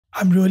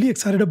I'm really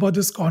excited about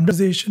this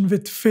conversation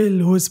with Phil,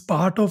 who is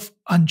part of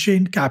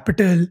Unchained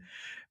Capital,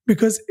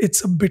 because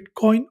it's a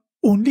Bitcoin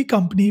only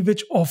company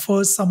which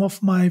offers some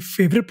of my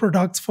favorite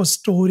products for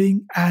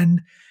storing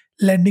and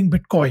lending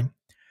Bitcoin.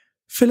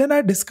 Phil and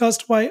I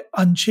discussed why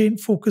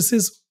Unchained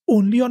focuses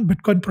only on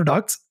Bitcoin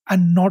products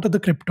and not other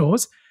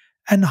cryptos,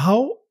 and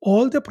how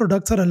all their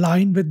products are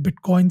aligned with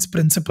Bitcoin's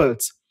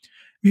principles.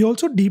 We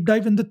also deep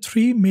dive in the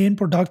three main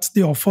products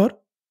they offer: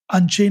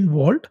 Unchained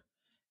Vault,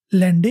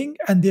 lending,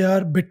 and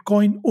their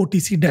Bitcoin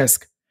OTC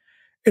desk.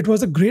 It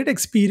was a great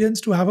experience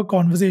to have a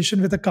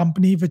conversation with a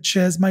company which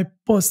shares my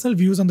personal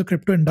views on the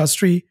crypto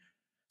industry.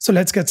 So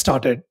let's get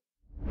started.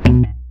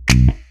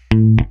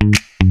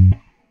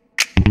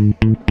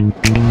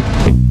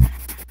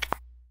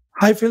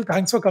 Hi, Phil.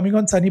 Thanks for coming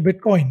on Sunny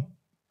Bitcoin.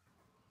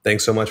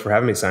 Thanks so much for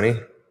having me, Sunny.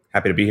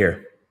 Happy to be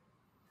here.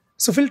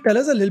 So, Phil, tell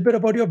us a little bit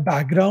about your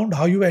background,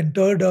 how you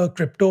entered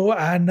crypto,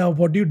 and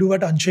what do you do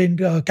at Unchained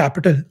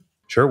Capital?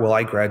 Sure. Well,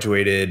 I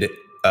graduated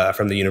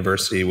from the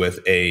university with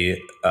a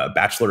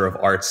Bachelor of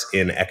Arts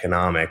in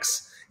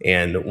Economics.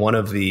 And one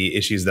of the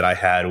issues that I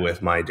had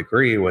with my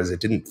degree was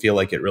it didn't feel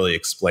like it really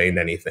explained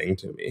anything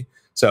to me.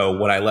 So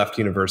when I left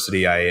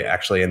university, I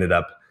actually ended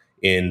up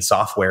in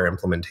software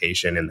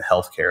implementation in the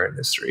healthcare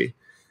industry.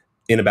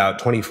 In about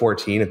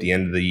 2014, at the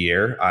end of the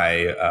year,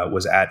 I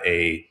was at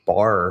a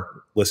bar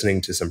listening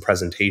to some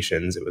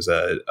presentations. It was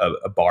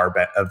a bar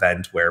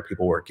event where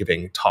people were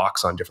giving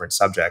talks on different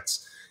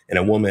subjects. And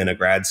a woman, a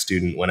grad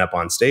student, went up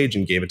on stage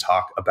and gave a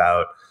talk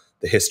about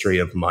the history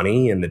of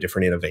money and the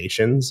different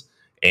innovations,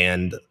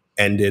 and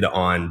ended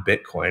on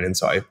Bitcoin. And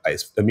so I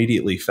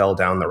immediately fell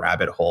down the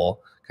rabbit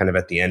hole kind of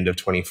at the end of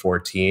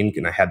 2014.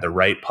 And I had the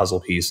right puzzle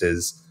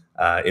pieces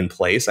in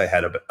place. I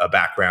had a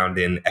background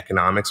in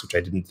economics, which I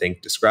didn't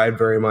think described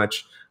very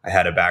much. I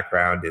had a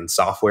background in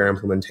software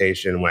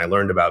implementation. When I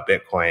learned about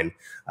Bitcoin,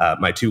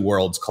 my two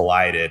worlds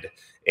collided.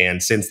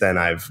 And since then,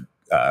 I've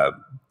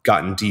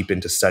gotten deep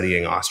into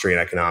studying Austrian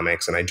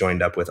economics, and I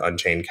joined up with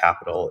Unchained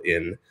Capital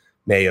in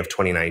May of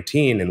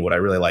 2019. And what I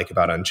really like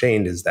about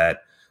Unchained is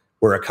that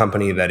we're a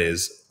company that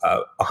is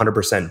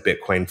 100%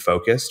 Bitcoin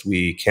focused.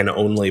 We can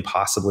only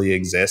possibly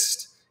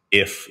exist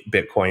if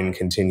Bitcoin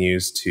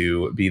continues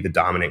to be the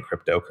dominant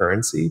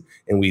cryptocurrency.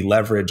 And we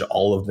leverage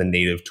all of the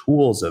native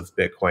tools of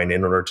Bitcoin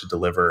in order to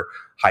deliver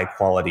high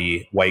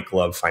quality, white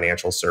glove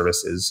financial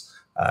services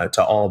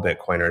to all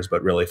Bitcoiners,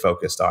 but really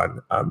focused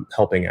on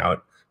helping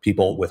out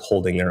people with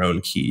holding their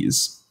own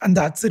keys. And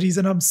that's the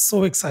reason I'm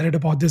so excited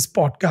about this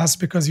podcast,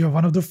 because you're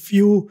one of the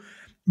few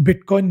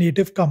Bitcoin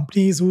native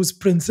companies whose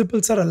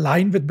principles are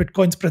aligned with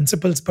Bitcoin's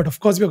principles. But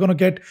of course, we're going to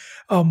get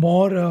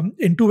more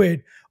into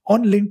it.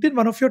 On LinkedIn,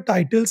 one of your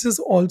titles is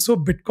also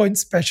Bitcoin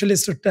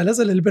specialist. So tell us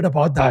a little bit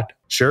about that.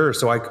 Sure.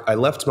 So I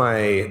left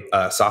my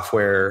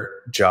software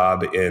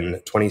job in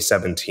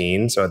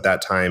 2017. So at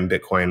that time,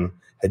 Bitcoin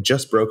had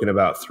just broken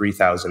about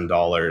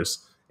 $3,000.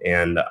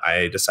 And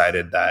I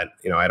decided that,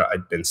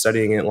 I'd been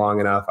studying it long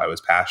enough. I was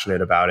passionate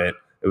about it.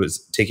 It was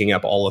taking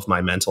up all of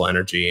my mental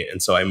energy.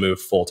 And so I moved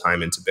full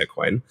time into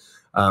Bitcoin.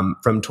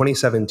 From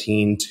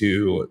 2017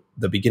 to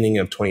the beginning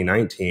of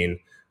 2019,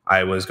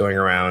 I was going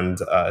around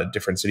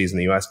different cities in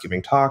the US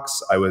giving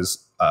talks. I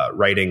was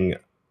writing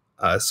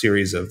a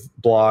series of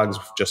blogs,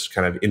 just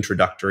kind of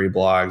introductory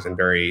blogs and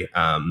very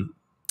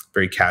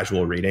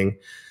casual reading.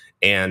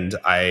 And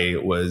I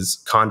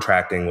was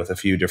contracting with a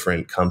few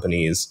different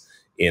companies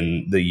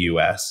in the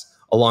US.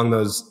 Along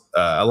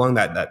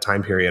that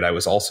time period, I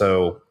was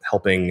also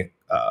helping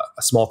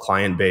a small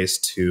client base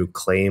to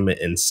claim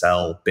and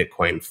sell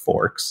Bitcoin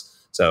forks.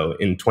 So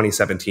in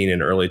 2017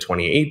 and early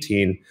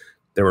 2018,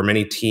 there were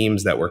many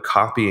teams that were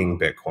copying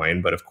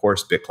Bitcoin, but of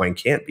course, Bitcoin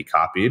can't be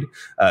copied.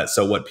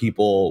 So what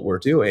people were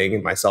doing,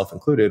 and myself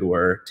included,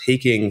 were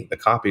taking the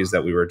copies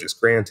that we were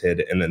just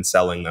granted and then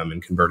selling them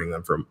and converting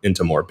them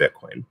into more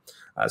Bitcoin.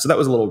 So that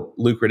was a little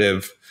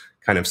lucrative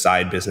kind of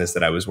side business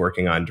that I was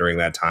working on during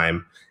that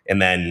time. And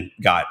then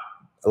got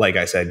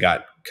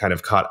kind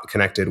of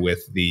connected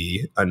with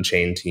the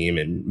Unchained team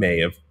in May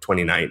of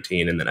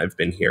 2019. And then I've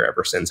been here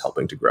ever since,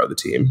 helping to grow the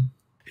team.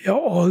 Yeah,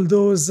 all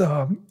those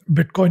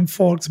Bitcoin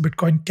forks,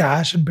 Bitcoin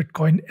Cash, and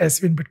Bitcoin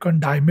SV and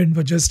Bitcoin Diamond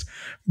were just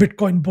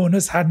Bitcoin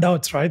bonus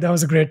handouts, right? That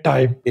was a great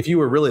time. If you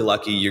were really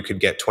lucky, you could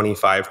get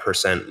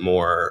 25%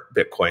 more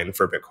Bitcoin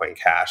for Bitcoin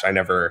Cash. I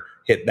never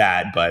hit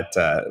that, but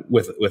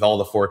with all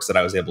the forks that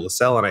I was able to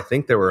sell, and I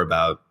think there were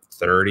about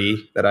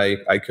 30 that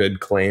I could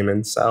claim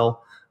and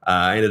sell,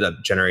 I ended up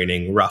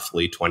generating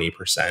roughly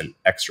 20%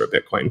 extra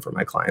Bitcoin for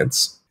my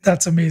clients.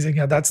 That's amazing.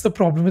 Yeah, that's the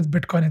problem with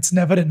Bitcoin. It's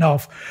never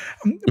enough.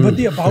 But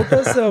the About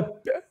Us,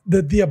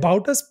 the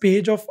About Us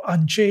page of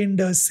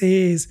Unchained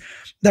says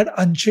that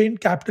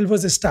Unchained Capital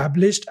was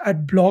established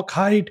at block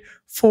height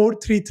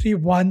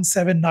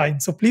 433179.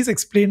 So please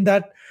explain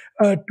that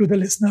to the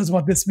listeners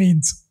what this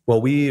means.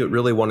 Well, we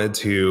really wanted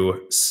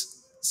to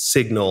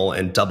signal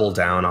and double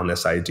down on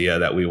this idea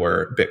that we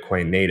were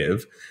Bitcoin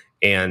native.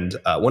 And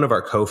one of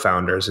our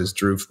co-founders is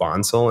Drew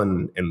Sponsel.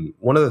 And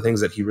one of the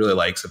things that he really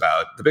likes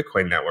about the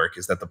Bitcoin network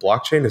is that the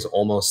blockchain is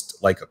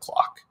almost like a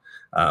clock.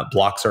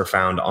 Blocks are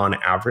found on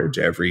average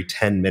every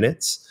 10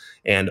 minutes.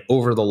 And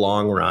over the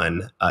long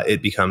run,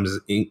 it becomes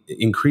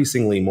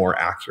increasingly more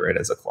accurate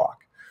as a clock.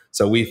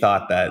 So we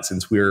thought that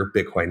since we're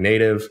Bitcoin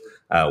native,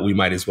 we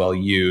might as well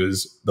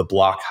use the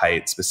block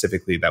height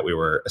specifically that we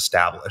were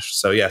established.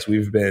 So yes,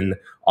 we've been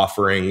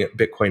offering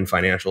Bitcoin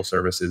financial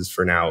services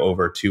for now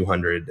over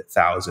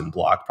 200,000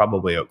 blocks,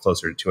 probably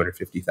closer to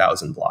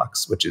 250,000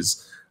 blocks, which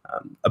is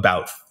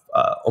about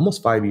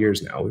almost 5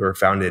 years now. We were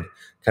founded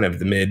kind of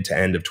the mid to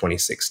end of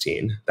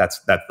 2016. That's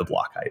the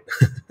block height.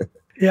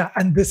 Yeah,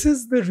 and this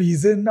is the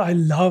reason I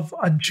love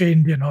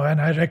Unchained, and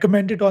I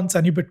recommend it on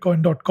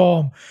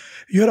sunnybitcoin.com.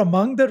 You're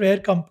among the rare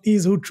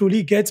companies who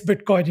truly gets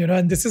Bitcoin,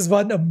 and this is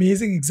one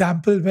amazing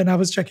example when I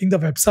was checking the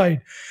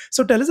website.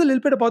 So tell us a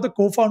little bit about the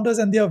co-founders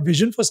and their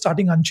vision for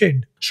starting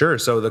Unchained. Sure.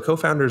 So the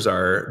co-founders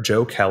are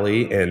Joe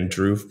Kelly and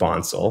Drew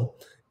Bonsall.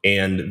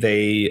 And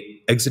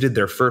they exited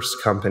their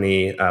first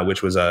company,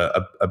 which was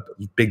a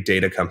big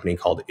data company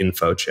called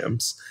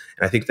InfoChimps.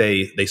 And I think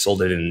they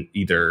sold it in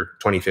either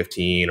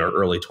 2015 or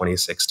early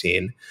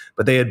 2016.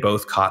 But they had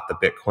both caught the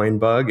Bitcoin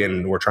bug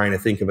and were trying to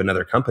think of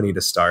another company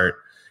to start.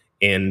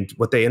 And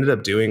what they ended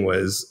up doing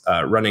was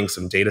running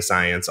some data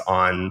science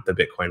on the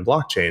Bitcoin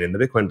blockchain. And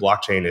the Bitcoin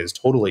blockchain is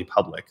totally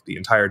public. The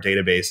entire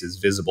database is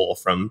visible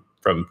from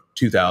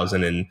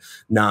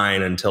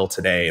 2009 until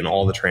today and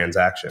all the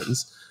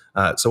transactions.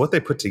 So what they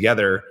put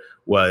together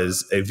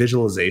was a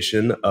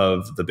visualization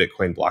of the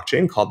Bitcoin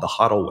blockchain called the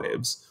HODL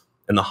waves.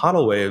 And the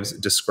HODL waves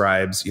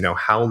describes,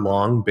 how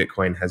long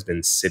Bitcoin has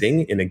been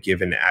sitting in a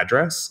given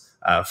address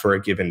for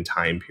a given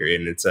time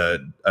period. And it's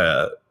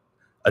a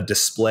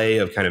display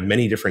of kind of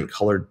many different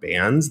colored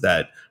bands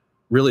that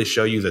really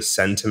show you the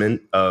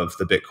sentiment of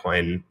the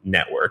Bitcoin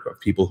network of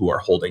people who are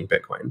holding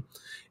Bitcoin.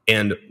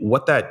 And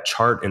what that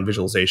chart and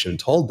visualization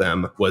told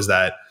them was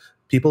that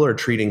people are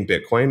treating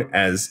Bitcoin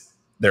as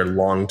their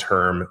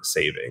long-term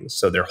savings.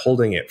 So they're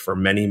holding it for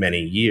many, many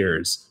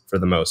years for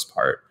the most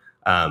part.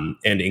 And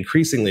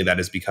increasingly that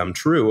has become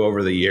true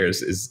over the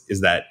years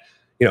is that,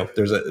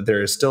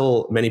 there is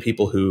still many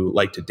people who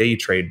like to day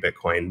trade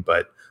Bitcoin,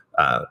 but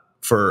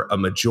for a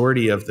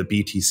majority of the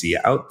BTC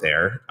out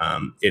there,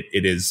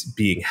 it is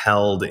being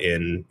held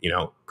in,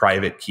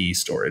 private key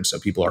storage. So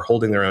people are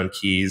holding their own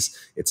keys.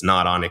 It's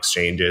not on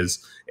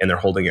exchanges and they're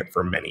holding it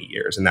for many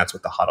years. And that's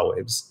what the HODL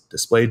waves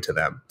displayed to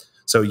them.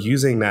 So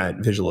using that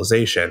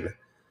visualization,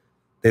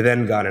 they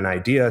then got an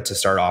idea to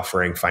start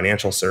offering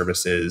financial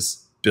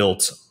services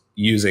built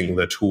using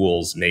the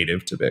tools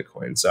native to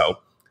Bitcoin. So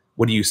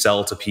what do you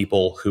sell to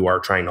people who are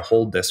trying to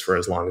hold this for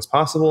as long as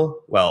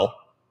possible? Well,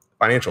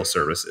 financial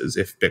services.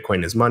 If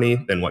Bitcoin is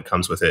money, then what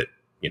comes with it?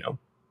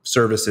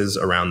 Services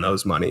around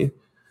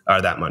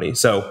that money.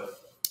 So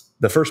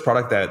the first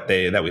product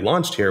that we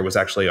launched here was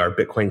actually our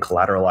Bitcoin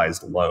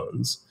collateralized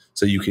loans.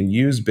 So you can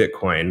use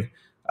Bitcoin.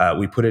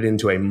 We put it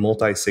into a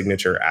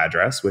multi-signature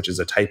address, which is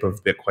a type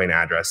of Bitcoin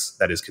address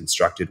that is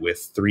constructed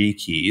with 3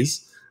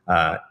 keys,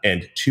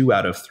 and 2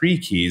 out of 3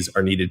 keys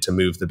are needed to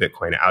move the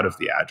Bitcoin out of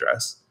the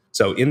address.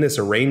 So in this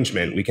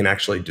arrangement, we can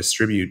actually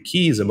distribute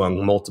keys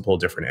among multiple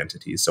different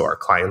entities. So our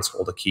clients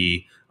hold a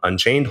key,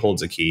 Unchained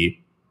holds a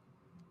key,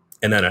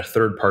 and then a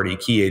third-party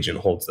key agent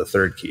holds the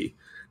third key.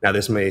 Now,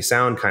 this may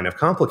sound kind of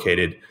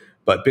complicated,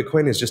 but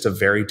Bitcoin is just a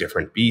very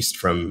different beast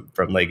from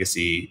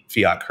legacy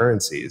fiat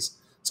currencies.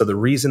 So the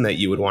reason that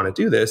you would want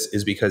to do this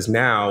is because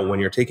now when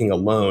you're taking a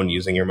loan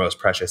using your most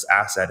precious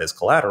asset as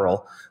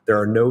collateral, there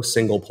are no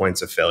single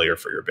points of failure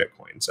for your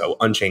Bitcoin. So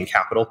Unchained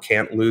Capital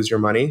can't lose your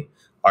money.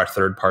 Our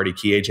third-party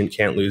key agent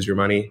can't lose your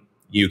money.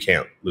 You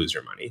can't lose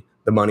your money.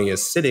 The money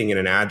is sitting in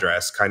an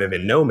address kind of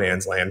in no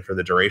man's land for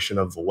the duration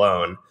of the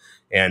loan.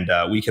 And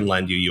we can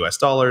lend you US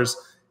dollars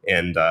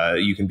and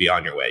you can be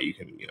on your way. You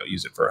can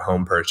use it for a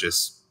home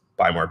purchase,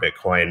 buy more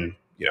Bitcoin,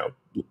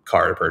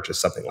 car purchase,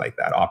 something like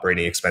that,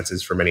 operating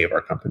expenses for many of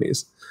our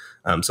companies.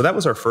 So that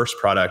was our first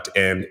product,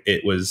 and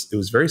it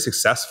was very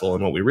successful.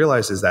 And what we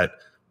realized is that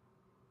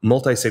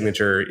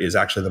multi-signature is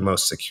actually the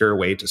most secure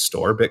way to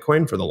store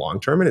Bitcoin for the long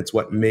term, and it's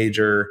what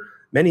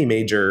many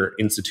major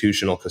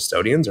institutional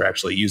custodians are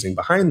actually using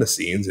behind the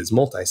scenes is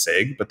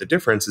multi-sig. But the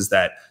difference is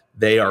that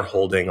they are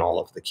holding all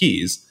of the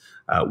keys.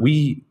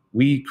 We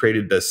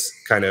created this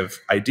kind of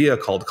idea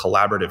called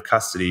collaborative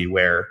custody,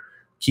 where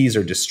keys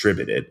are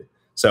distributed.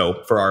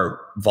 So for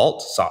our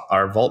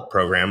Vault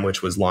program,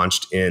 which was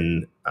launched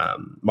in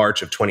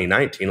March of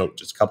 2019,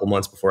 just a couple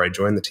months before I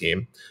joined the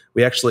team,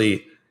 we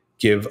actually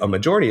give a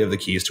majority of the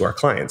keys to our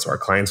clients. So our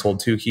clients hold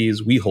 2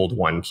 keys, we hold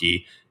 1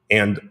 key,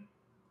 and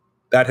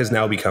that has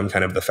now become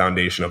kind of the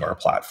foundation of our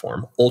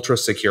platform. Ultra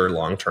secure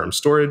long-term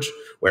storage,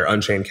 where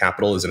Unchained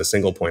Capital is in a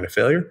single point of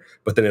failure,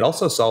 but then it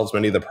also solves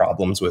many of the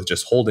problems with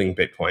just holding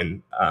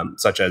Bitcoin,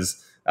 such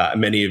as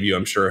many of you,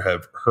 I'm sure,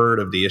 have heard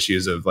of the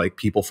issues of like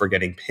people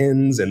forgetting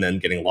pins and then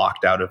getting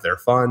locked out of their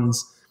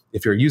funds.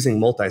 If you're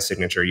using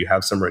multi-signature, you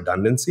have some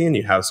redundancy and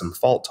you have some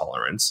fault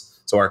tolerance.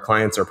 So our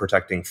clients are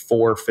protecting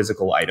 4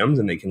 physical items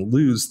and they can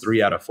lose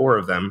 3 out of 4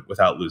 of them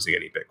without losing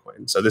any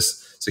Bitcoin. So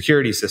this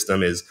security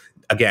system is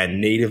again,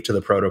 native to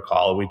the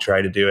protocol. We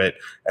try to do it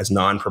as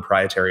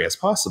non-proprietary as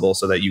possible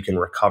so that you can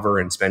recover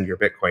and spend your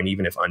Bitcoin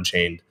even if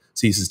Unchained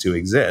ceases to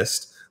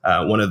exist.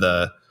 One of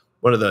the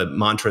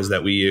mantras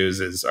that we use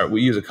is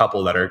we use a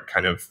couple that are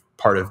kind of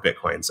part of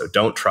Bitcoin. So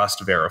don't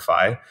trust,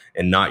 verify,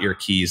 and not your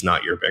keys,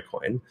 not your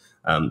Bitcoin.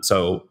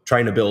 So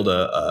trying to build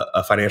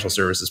a financial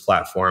services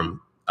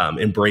platform,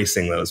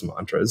 embracing those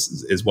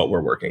mantras is what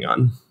we're working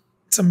on.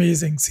 It's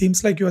amazing.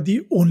 Seems like you're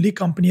the only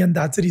company, and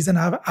that's the reason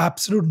I have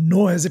absolute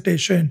no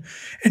hesitation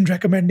in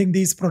recommending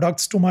these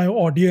products to my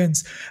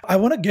audience. I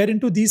want to get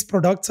into these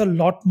products a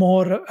lot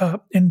more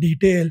in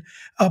detail.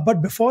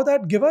 But before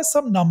that, give us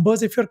some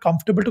numbers if you're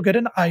comfortable to get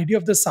an idea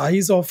of the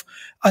size of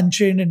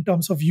Unchained in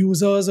terms of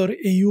users or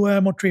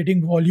AUM or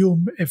trading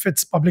volume, if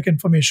it's public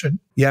information.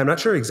 Yeah, I'm not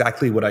sure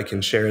exactly what I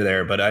can share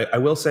there, but I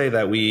will say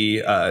that we,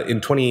 in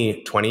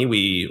 2020,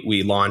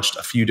 we launched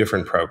a few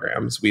different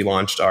programs. We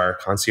launched our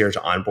concierge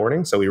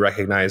onboarding. So we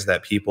recognize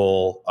that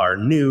people are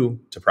new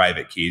to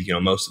private keys.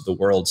 Most of the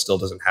world still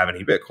doesn't have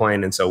any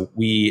Bitcoin. And so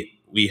we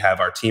have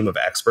our team of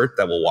experts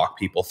that will walk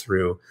people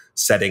through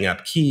setting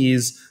up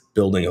keys,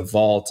 building a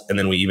vault, and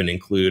then we even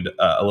include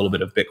a little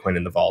bit of Bitcoin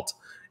in the vault.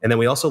 And then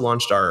we also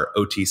launched our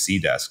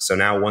OTC desk. So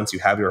now once you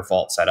have your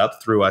vault set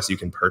up through us, you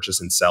can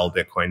purchase and sell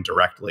Bitcoin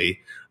directly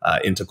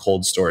into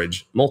cold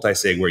storage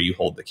multi-sig where you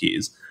hold the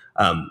keys.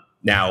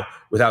 Now,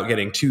 without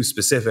getting too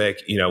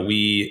specific,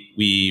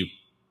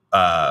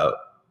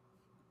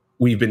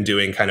 we've been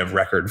doing kind of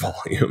record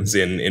volumes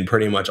in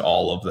pretty much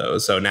all of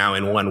those. So now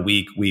in 1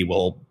 week, we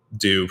will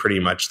do pretty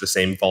much the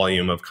same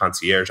volume of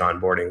concierge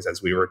onboardings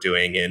as we were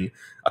doing in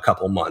a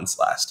couple months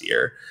last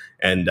year.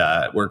 And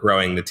we're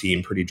growing the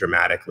team pretty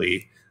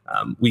dramatically.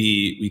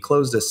 We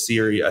closed a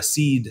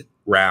seed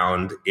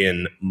round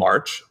in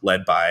March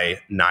led by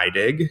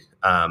NYDIG,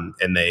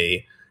 and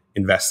they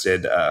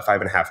invested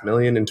 $5.5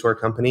 million into our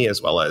company,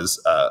 as well as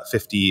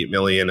 $50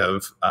 million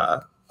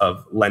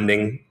of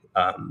lending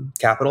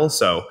capital.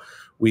 So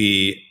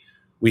we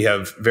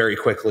have very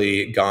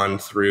quickly gone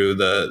through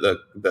the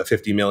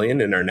 50 million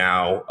and are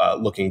now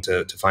looking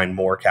to find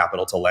more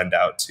capital to lend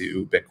out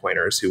to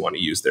Bitcoiners who want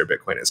to use their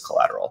Bitcoin as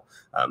collateral.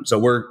 So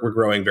we're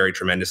growing very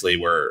tremendously.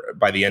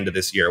 By the end of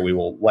this year, we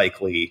will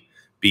likely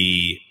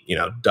be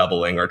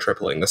doubling or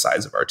tripling the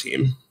size of our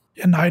team.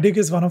 Yeah, NYDIG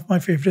is one of my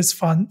favorite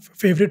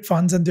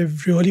funds, and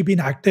they've really been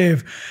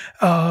active.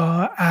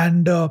 I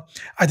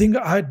think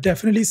I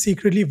definitely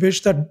secretly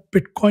wish that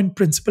Bitcoin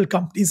principal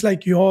companies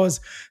like yours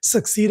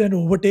succeed and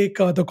overtake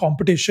the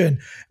competition.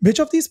 Which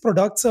of these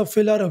products,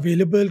 Phil, are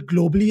available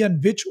globally,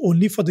 and which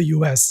only for the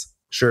US?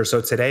 Sure. So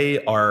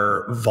today,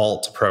 our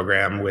Vault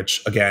program,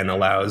 which again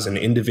allows an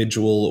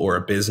individual or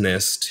a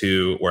business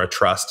or a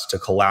trust to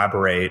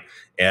collaborate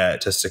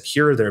to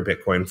secure their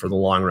Bitcoin for the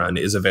long run,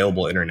 is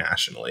available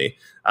internationally.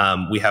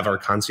 We have our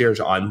concierge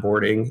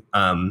onboarding.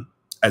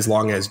 As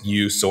long as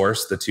you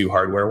source the 2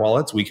 hardware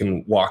wallets, we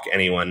can walk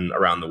anyone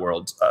around the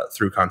world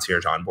through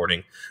concierge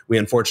onboarding. We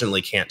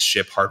unfortunately can't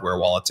ship hardware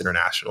wallets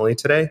internationally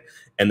today.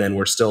 And then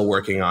we're still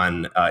working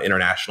on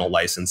international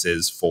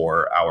licenses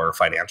for our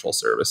financial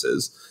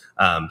services.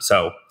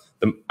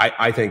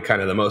 I think kind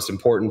of the most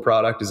important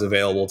product is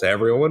available to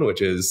everyone,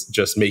 which is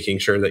just making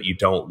sure that you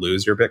don't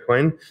lose your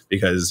Bitcoin,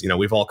 because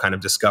we've all kind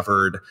of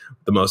discovered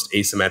the most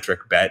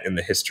asymmetric bet in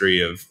the history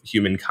of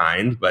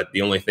humankind, but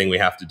the only thing we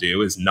have to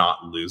do is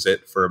not lose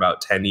it for about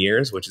 10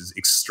 years, which is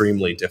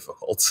extremely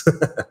difficult.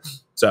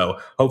 So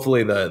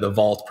hopefully the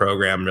Vault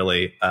program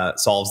really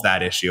solves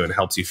that issue and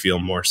helps you feel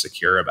more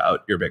secure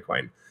about your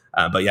Bitcoin.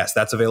 But yes,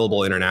 that's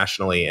available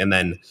internationally. And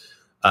then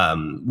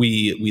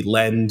we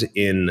lend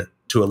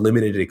to a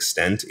limited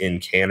extent in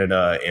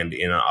Canada and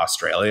in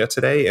Australia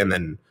today. And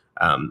then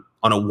on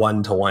a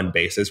one-to-one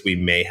basis, we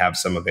may have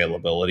some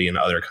availability in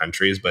other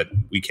countries, but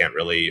we can't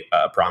really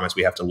promise.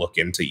 We have to look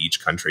into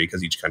each country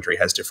because each country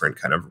has different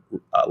kind of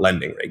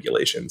lending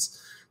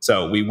regulations.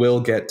 So we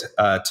will get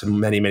to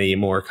many, many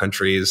more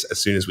countries as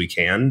soon as we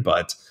can,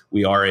 but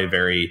we are a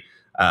very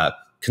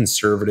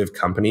conservative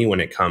company when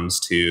it comes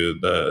to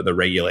the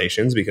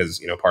regulations,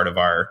 because part of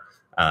our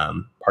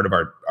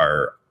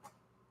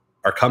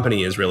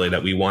company is really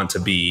that we want to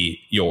be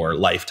your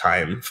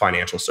lifetime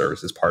financial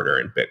services partner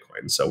in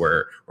Bitcoin. So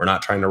we're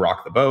not trying to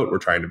rock the boat. We're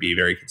trying to be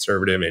very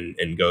conservative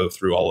and go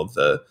through all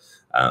the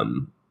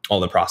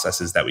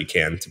processes that we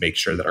can to make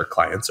sure that our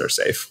clients are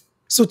safe.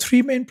 So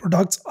 3 main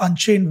products: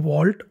 Unchained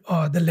Vault,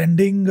 the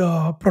lending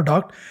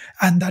product,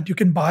 and that you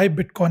can buy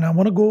Bitcoin. I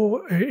want to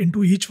go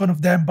into each one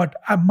of them, but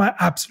my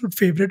absolute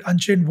favorite,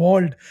 Unchained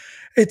Vault,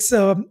 it's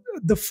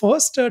the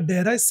first,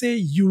 dare I say,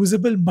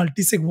 usable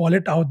multi-sig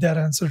wallet out there.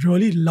 And so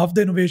really love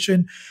the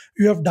innovation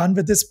you have done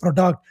with this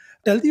product.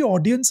 Tell the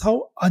audience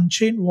how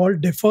Unchained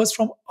Vault differs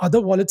from other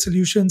wallet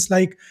solutions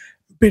like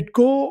BitGo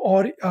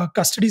or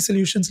custody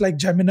solutions like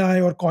Gemini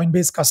or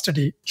Coinbase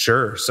Custody.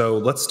 Sure. So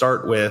let's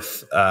start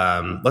with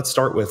the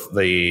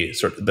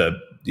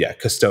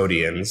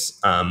custodians.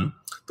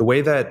 The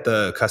way that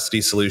the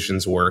custody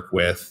solutions work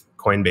with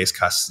Coinbase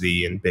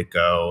Custody and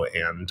BitGo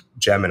and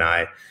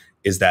Gemini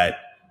is that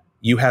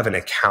you have an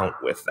account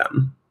with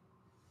them.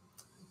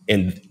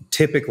 And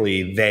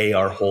typically they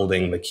are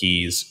holding the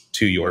keys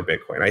to your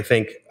Bitcoin. I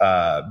think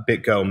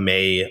BitGo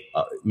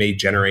may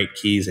generate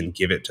keys and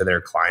give it to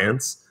their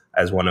clients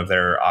as one of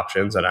their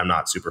options, and I'm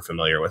not super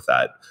familiar with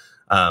that.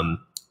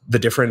 The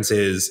difference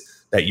is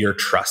that you're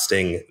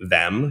trusting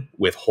them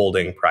with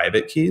holding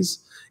private keys.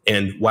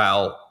 And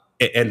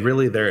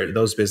really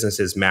those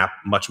businesses map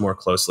much more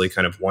closely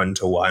kind of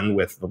one-to-one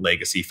with the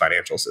legacy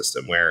financial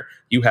system, where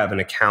you have an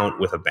account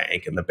with a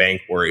bank and the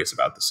bank worries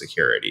about the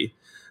security.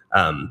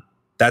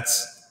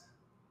 That's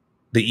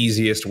the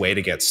easiest way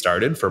to get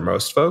started for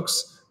most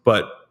folks.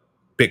 But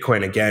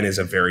Bitcoin, again, is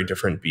a very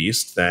different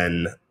beast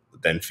than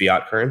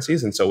fiat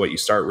currencies. And so what you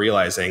start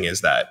realizing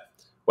is that,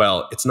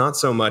 well, it's not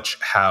so much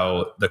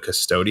how the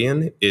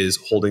custodian is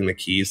holding the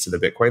keys to the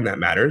Bitcoin that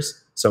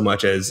matters, so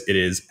much as it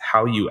is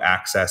how you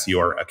access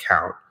your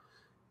account.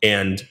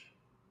 And,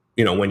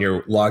 when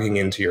you're logging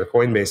into your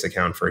Coinbase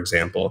account, for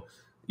example,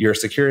 you're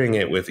securing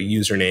it with a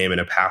username and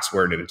a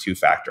password and a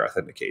two-factor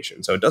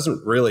authentication. So it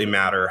doesn't really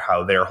matter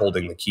how they're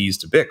holding the keys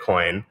to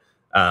Bitcoin.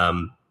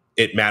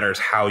 It matters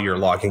how you're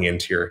logging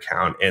into your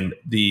account. And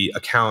the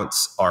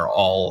accounts are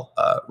all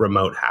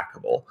remote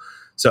hackable.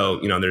 So,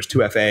 there's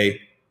 2FA,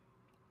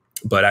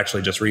 but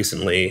actually just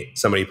recently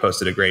somebody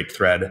posted a great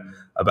thread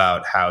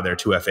about how their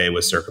 2FA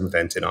was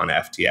circumvented on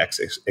FTX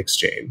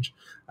exchange.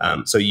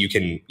 So you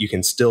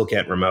can still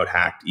get remote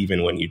hacked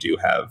even when you do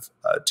have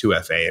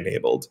 2FA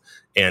enabled.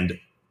 And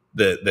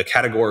the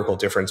categorical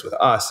difference with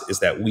us is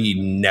that we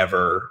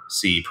never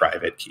see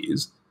private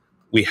keys.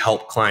 We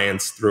help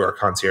clients through our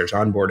concierge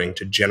onboarding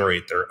to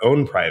generate their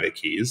own private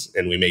keys,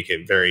 and we make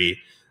it very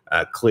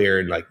clear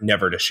and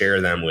never to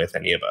share them with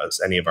any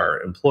of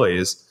our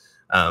employees.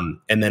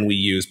 And then we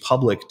use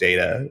public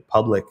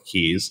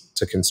keys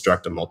to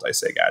construct a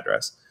multi-sig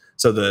address.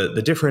 So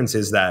the difference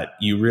is that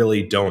you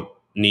really don't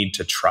need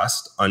to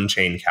trust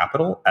Unchained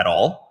Capital at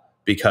all,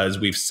 because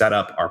we've set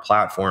up our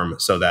platform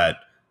so that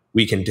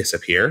we can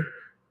disappear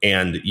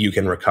and you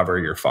can recover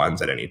your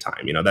funds at any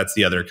time. That's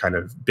the other kind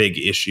of big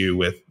issue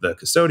with the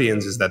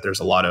custodians, is that there's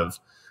a lot of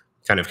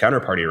kind of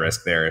counterparty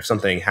risk there. If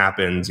something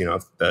happens,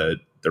 if the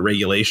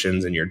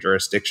regulations in your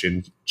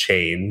jurisdiction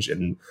change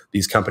and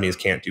these companies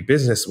can't do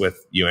business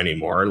with you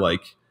anymore,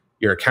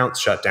 your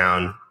account's shut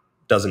down,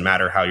 doesn't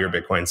matter how your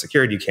Bitcoin's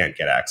secured, you can't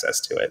get access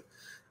to it.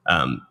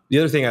 The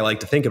other thing I like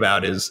to think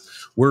about is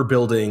we're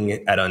building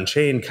at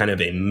Unchained kind of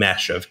a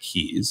mesh of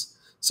keys.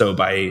 So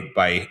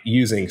by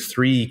using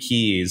 3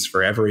 keys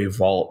for every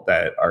vault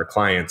that our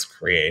clients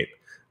create,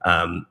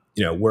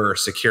 we're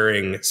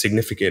securing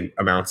significant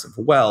amounts of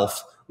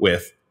wealth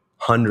with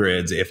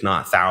hundreds, if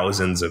not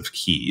thousands, of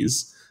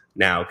keys.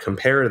 Now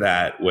compare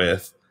that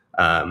with,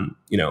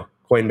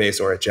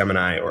 Coinbase or a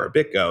Gemini or a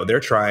BitGo.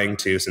 They're trying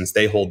to, since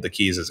they hold the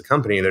keys as a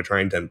company, they're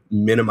trying to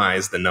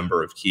minimize the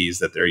number of keys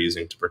that they're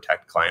using to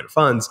protect client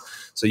funds.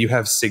 So you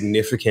have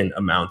significant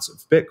amounts of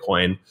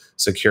Bitcoin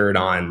secured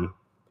on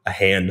a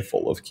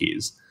handful of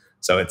keys.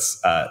 So it's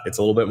a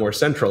little bit more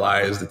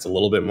centralized. It's a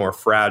little bit more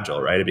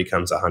fragile, right? It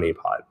becomes a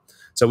honeypot.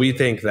 So we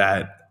think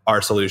that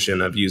our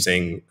solution of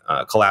using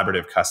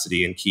collaborative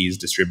custody and keys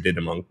distributed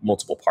among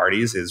multiple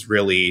parties is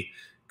really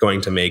going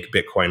to make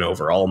Bitcoin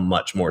overall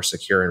much more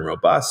secure and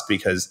robust,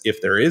 because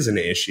if there is an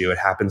issue, it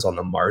happens on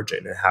the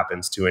margin. It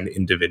happens to an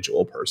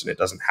individual person. It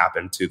doesn't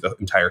happen to the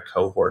entire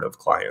cohort of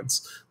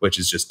clients, which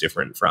is just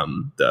different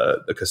from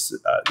the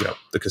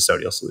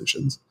custodial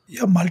solutions.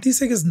 Yeah,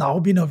 multisig has now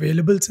been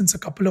available since a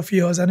couple of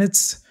years, and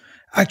it's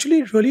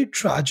actually really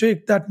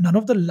tragic that none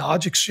of the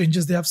large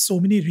exchanges, they have so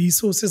many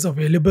resources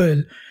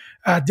available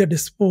at their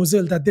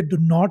disposal, that they do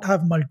not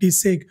have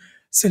multisig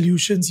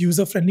solutions,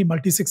 user-friendly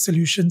multisig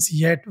solutions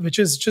yet, which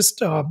is just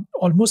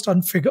almost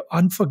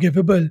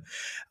unforgivable.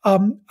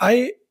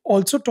 I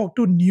also talk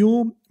to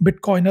new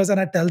Bitcoiners and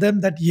I tell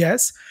them that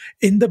yes,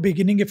 in the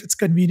beginning, if it's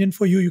convenient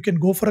for you, you can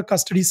go for a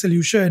custody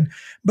solution,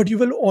 but you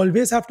will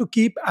always have to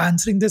keep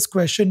answering this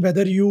question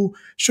whether you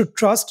should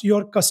trust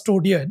your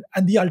custodian.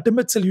 And the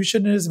ultimate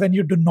solution is when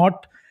you do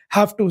not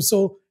have to.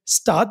 So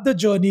start the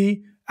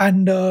journey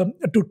and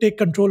to take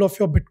control of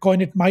your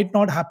Bitcoin. It might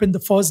not happen the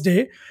first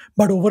day,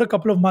 but over a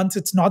couple of months,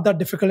 it's not that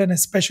difficult. And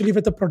especially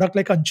with a product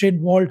like Unchained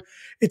Vault,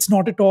 it's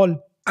not at all.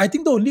 I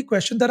think the only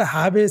question that I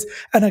have is,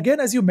 and again,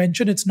 as you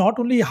mentioned, it's not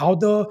only how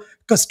the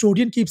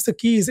custodian keeps the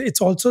keys,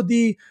 it's also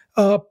the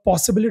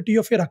possibility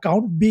of your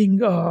account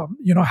being,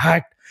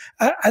 hacked.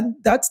 And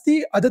that's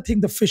the other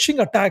thing, the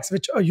phishing attacks,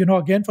 which,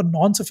 again, for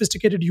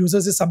non-sophisticated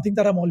users is something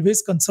that I'm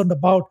always concerned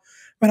about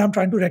when I'm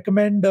trying to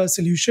recommend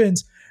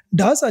solutions.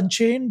 Does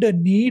Unchained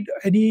need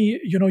any,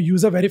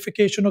 user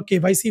verification or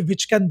KYC,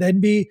 which can then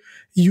be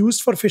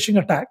used for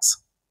phishing attacks?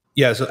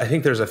 Yeah, so I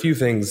think there's a few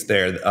things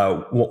there.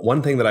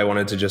 One thing that I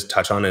wanted to just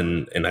touch on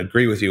and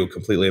agree with you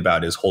completely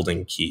about is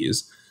holding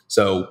keys.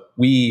 So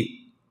you're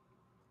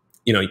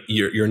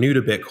new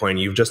to Bitcoin.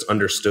 You've just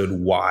understood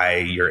why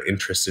you're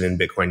interested in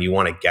Bitcoin. You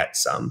want to get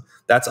some.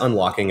 That's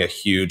unlocking a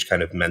huge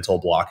kind of mental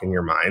block in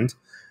your mind.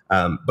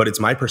 But it's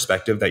my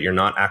perspective that you're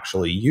not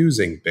actually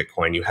using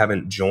Bitcoin. You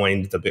haven't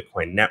joined the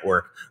Bitcoin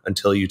network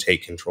until you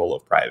take control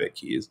of private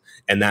keys.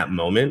 And that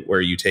moment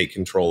where you take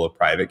control of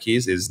private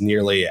keys is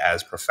nearly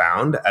as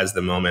profound as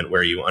the moment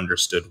where you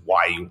understood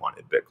why you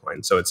wanted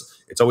Bitcoin. So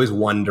it's always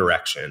one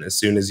direction. As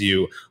soon as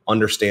you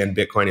understand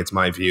Bitcoin, it's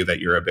my view that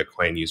you're a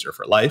Bitcoin user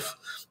for life.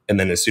 And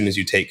then as soon as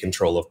you take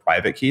control of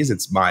private keys,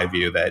 it's my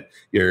view that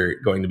you're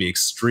going to be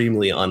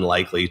extremely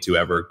unlikely to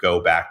ever go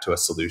back to a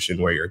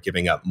solution where you're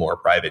giving up more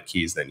private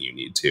keys than you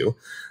need to.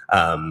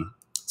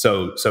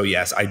 So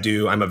yes, I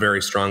do. I'm a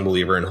very strong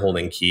believer in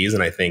holding keys.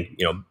 And I think,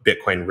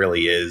 Bitcoin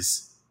really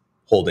is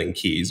holding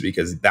keys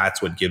because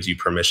that's what gives you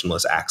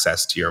permissionless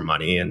access to your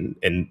money, and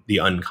the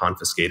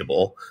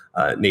unconfiscatable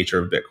nature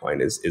of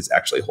Bitcoin is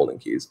actually holding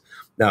keys.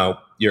 Now,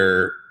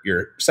 your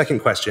second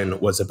question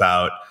was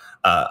about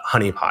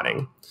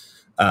honeypotting.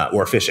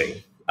 Or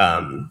phishing.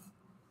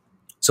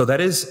 So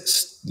that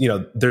is,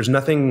 there's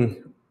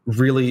nothing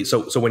really.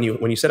 So when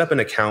you set up an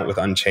account with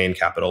Unchained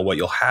Capital, what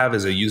you'll have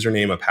is a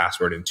username, a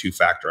password, and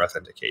two-factor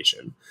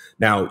authentication.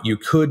 Now you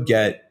could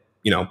get,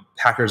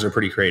 hackers are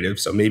pretty creative.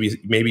 So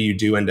maybe you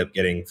do end up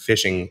getting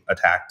phishing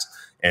attacked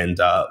and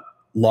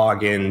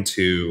log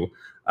into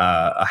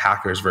a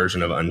hacker's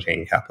version of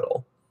Unchained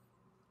Capital.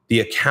 The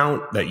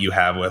account that you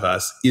have with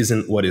us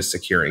isn't what is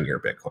securing your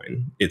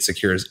Bitcoin. It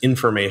secures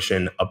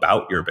information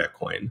about your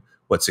Bitcoin.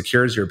 What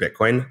secures your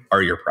Bitcoin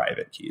are your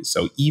private keys.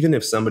 So even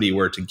if somebody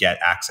were to get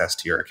access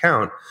to your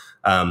account,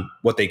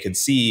 what they could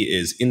see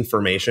is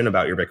information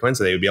about your Bitcoin.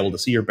 So they would be able to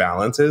see your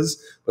balances,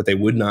 but they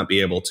would not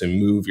be able to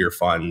move your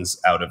funds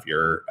out of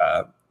your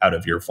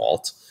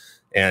vault.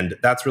 And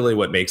that's really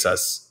what makes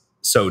us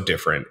so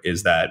different,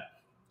 is that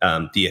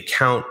the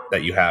account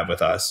that you have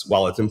with us,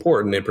 while it's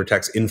important, it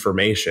protects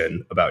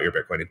information about your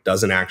Bitcoin. It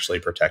doesn't actually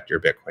protect your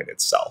Bitcoin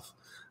itself.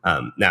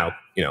 Now,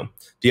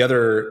 the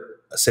other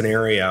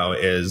scenario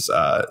is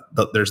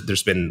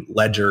there's been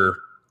ledger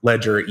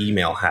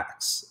email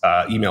hacks,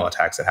 email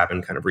attacks that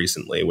happened kind of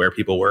recently, where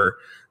people were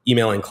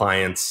emailing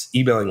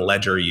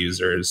ledger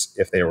users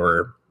if they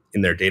were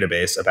in their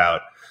database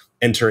about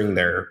entering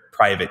their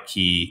private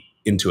key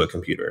into a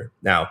computer.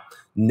 Now,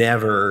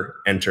 never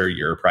enter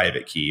your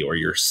private key or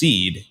your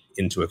seed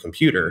into a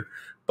computer.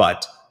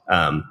 But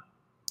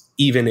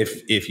even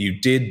if you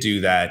did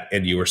do that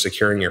and you were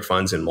securing your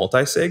funds in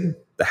multisig,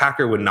 the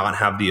hacker would not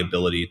have the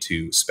ability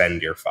to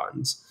spend your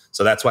funds.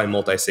 So that's why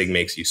multisig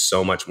makes you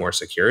so much more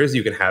secure, is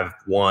you can have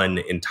one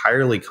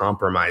entirely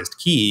compromised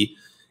key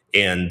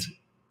and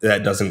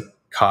that doesn't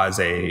cause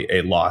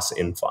a loss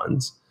in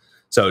funds.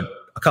 So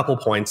a couple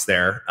points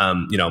there.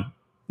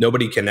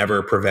 Nobody can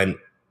ever prevent,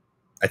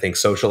 I think,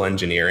 social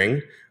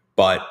engineering,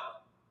 but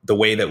the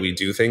way that we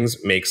do things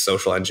makes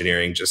social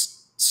engineering just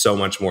so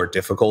much more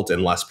difficult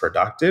and less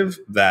productive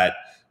that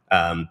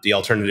the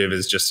alternative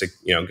is just to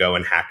go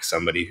and hack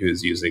somebody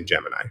who's using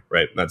Gemini,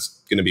 right?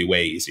 That's going to be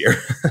way easier.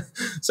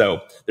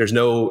 So there's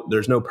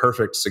no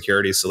perfect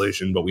security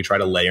solution, but we try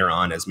to layer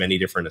on as many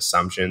different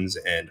assumptions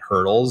and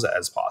hurdles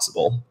as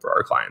possible for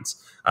our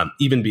clients.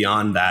 Even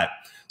beyond that,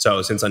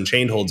 so since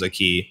Unchained holds a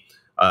key,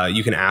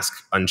 you can ask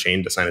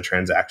Unchained to sign a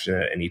transaction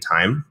at any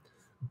time,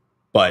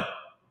 but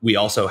we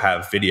also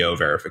have video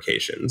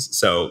verifications.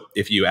 So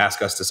if you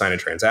ask us to sign a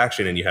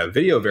transaction and you have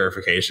video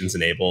verifications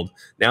enabled,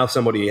 now if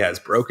somebody has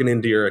broken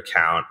into your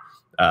account,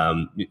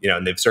 and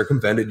they've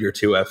circumvented your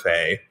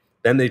 2FA,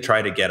 then they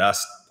try to get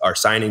us, our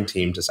signing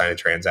team, to sign a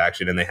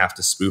transaction, and they have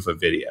to spoof a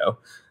video.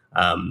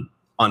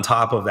 On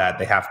top of that,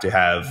 they have to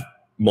have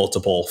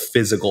multiple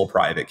physical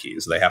private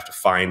keys. They have to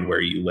find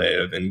where you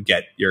live and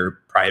get your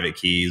private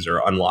keys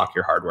or unlock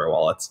your hardware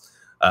wallets.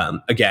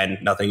 Again,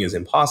 nothing is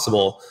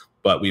impossible,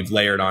 but we've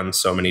layered on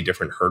so many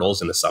different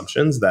hurdles and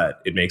assumptions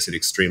that it makes it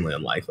extremely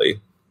unlikely.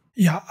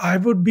 Yeah, I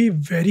would be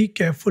very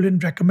careful in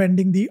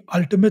recommending the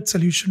ultimate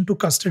solution to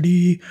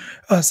custody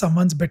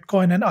someone's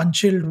Bitcoin, and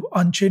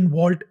Unchained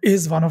Vault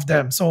is one of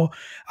them. So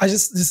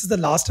this is the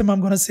last time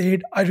I'm going to say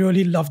it. I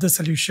really love the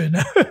solution.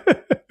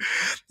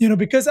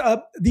 Because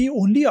the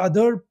only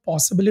other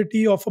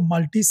possibility of a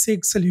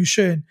multi-sig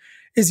solution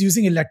is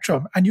using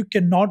Electrum, and you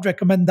cannot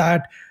recommend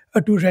that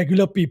to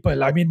regular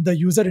people. I mean, the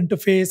user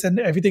interface and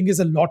everything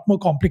is a lot more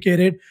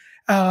complicated.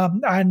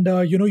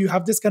 You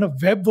have this kind of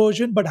web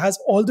version, but has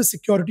all the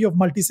security of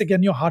multisig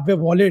and your hardware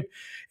wallet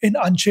in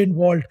Unchained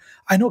Vault.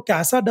 I know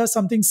Casa does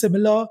something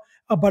similar,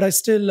 but I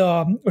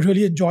still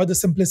really enjoy the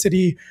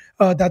simplicity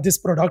that this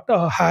product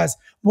has.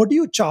 What do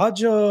you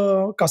charge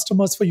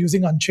customers for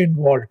using Unchained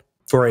Vault?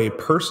 For a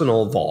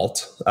personal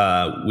vault,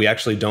 we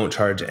actually don't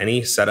charge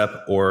any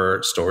setup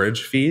or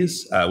storage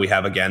fees. We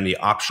have, again, the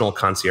optional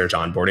concierge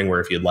onboarding,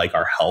 where if you'd like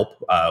our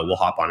help, we'll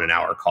hop on an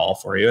hour call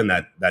for you. And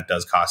that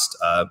does cost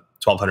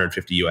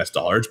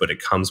 $1,250 but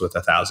it comes with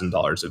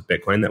 $1,000 of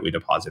Bitcoin that we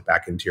deposit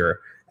back into your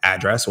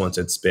address once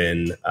it's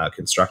been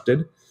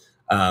constructed.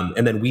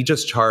 And then we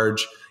just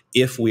charge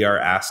if we are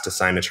asked to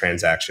sign a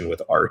transaction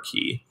with our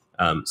key.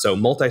 So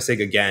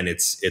multisig, again,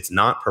 it's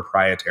not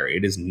proprietary.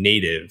 It is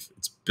native.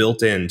 It's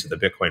built into the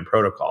Bitcoin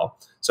protocol.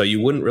 So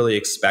you wouldn't really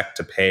expect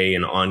to pay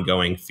an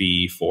ongoing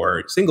fee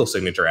for single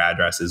signature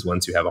addresses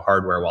once you have a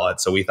hardware wallet.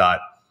 So we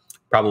thought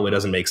probably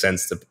doesn't make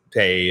sense to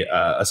pay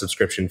a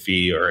subscription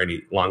fee or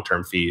any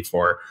long-term fee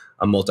for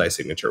a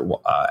multi-signature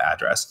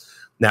address.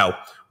 Now,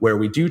 where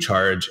we do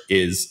charge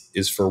is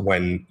for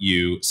when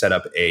you set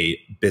up a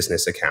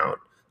business account.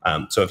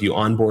 So if you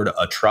onboard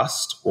a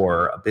trust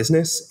or a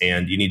business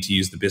and you need to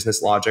use the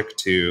business logic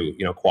to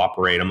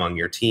cooperate among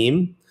your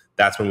team,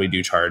 that's when we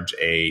do charge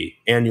a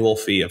annual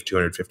fee of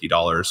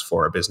 $250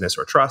 for a business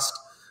or trust,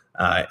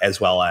 as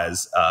well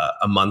as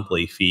a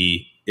monthly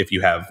fee if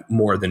you have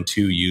more than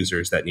 2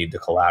 users that need to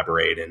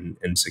collaborate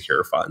and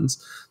secure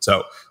funds.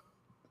 So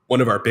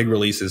one of our big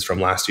releases from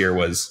last year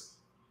was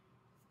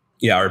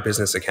our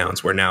business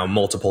accounts, where now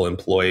multiple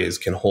employees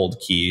can hold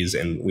keys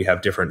and we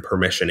have different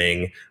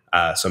permissioning.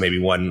 So maybe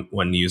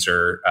one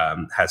user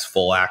has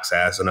full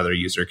access, another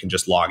user can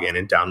just log in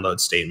and download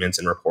statements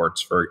and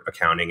reports for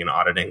accounting and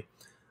auditing.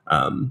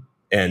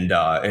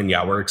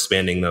 We're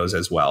expanding those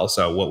as well.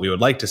 So what we would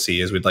like to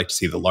see is we'd like to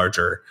see the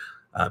larger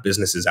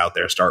businesses out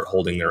there start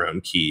holding their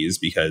own keys,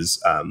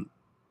 because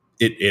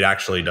it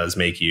actually does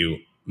make you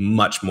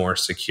much more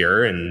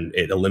secure and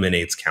it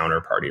eliminates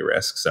counterparty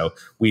risk. So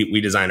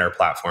we designed our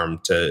platform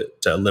to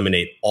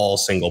eliminate all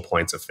single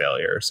points of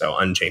failure. So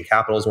Unchained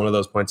Capital is one of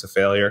those points of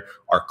failure.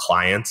 Our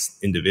clients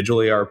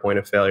individually are a point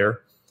of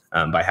failure.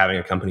 By having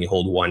a company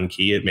hold one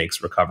key, it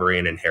makes recovery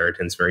and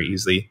inheritance very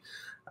easy.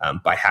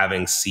 By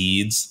having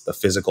seeds, the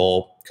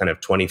physical kind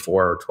of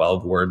 24 or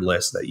 12 word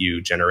list that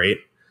you generate,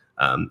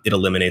 it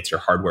eliminates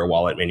your hardware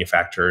wallet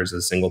manufacturers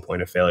as a single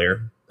point of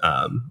failure.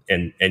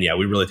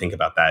 We really think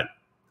about that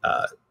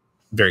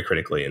very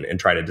critically and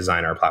try to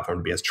design our platform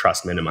to be as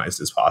trust minimized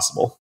as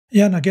possible.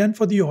 Yeah, and again,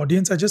 for the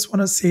audience, I just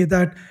want to say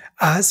that,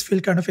 as Phil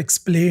kind of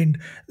explained,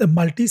 the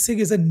multi-sig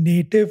is a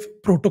native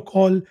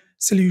protocol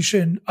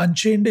solution.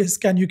 Unchained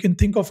you can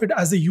think of it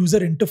as a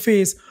user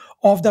interface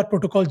of that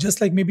protocol, just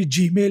like maybe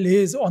Gmail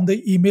is on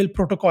the email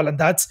protocol. And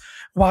that's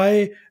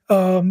why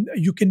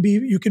you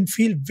can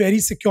feel very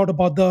secure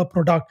about the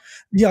product.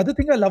 The other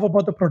thing I love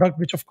about the product,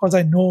 which of course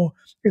I know,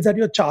 is that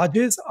your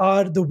charges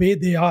are the way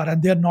they are,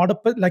 and they're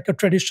not like a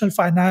traditional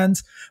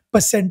finance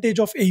percentage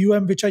of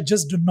AUM, which I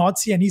just do not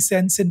see any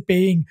sense in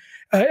paying,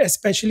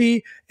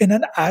 especially in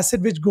an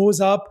asset which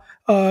goes up,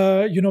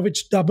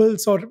 which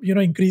doubles or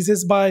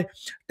increases by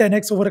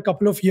 10x over a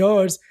couple of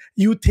years.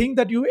 You think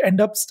that you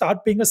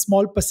start paying a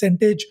small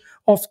percentage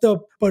of the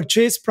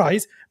purchase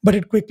price, but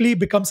it quickly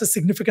becomes a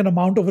significant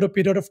amount over a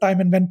period of time.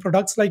 And when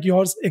products like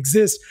yours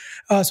exist,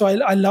 so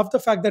I love the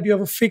fact that you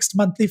have a fixed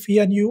monthly fee,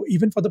 and you,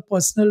 even for the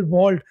personal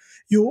vault,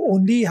 you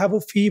only have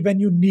a fee when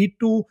you need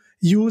to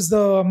use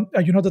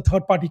the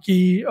third-party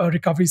key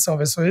recovery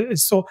service.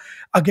 So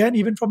again,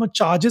 even from a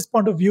charges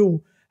point of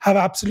view, have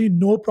absolutely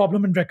no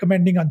problem in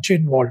recommending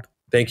Unchained Vault.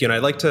 Thank you. And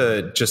I'd like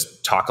to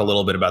just talk a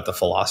little bit about the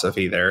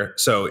philosophy there.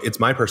 So it's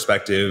my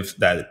perspective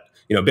that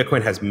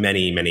Bitcoin has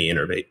many, many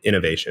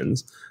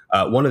innovations.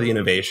 One of the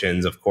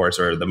innovations, of course,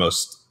 or the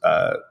most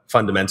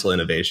fundamental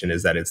innovation,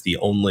 is that it's the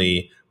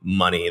only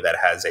money that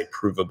has a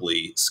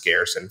provably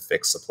scarce and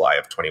fixed supply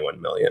of 21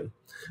 million.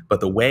 But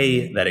the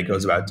way that it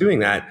goes about doing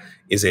that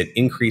is it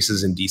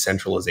increases in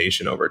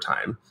decentralization over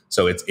time.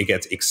 So it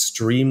gets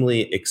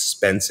extremely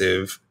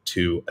expensive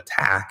to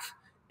attack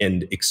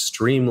and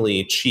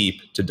extremely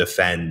cheap to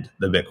defend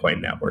the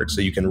Bitcoin network.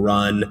 So you can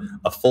run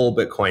a full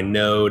Bitcoin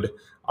node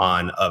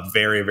on a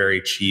very,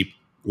 very cheap,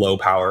 low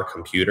power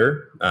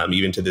computer.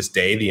 Even to this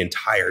day, the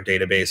entire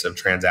database of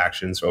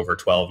transactions over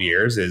 12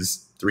 years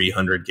is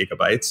 300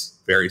 gigabytes,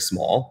 very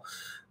small.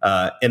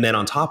 And then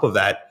on top of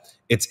that,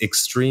 it's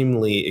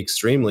extremely,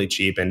 extremely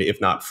cheap, and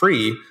if not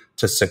free,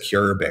 to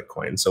secure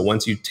Bitcoin. So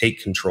once you take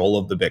control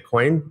of the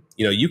Bitcoin,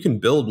 you can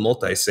build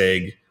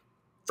multi-sig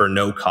for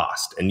no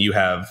cost, and you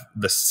have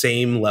the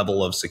same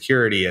level of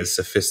security as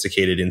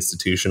sophisticated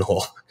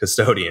institutional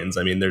custodians.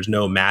 I mean, there's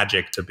no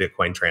magic to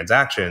Bitcoin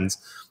transactions.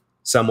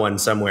 Someone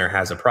somewhere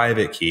has a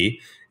private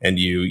key, and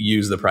you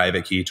use the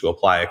private key to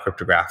apply a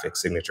cryptographic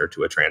signature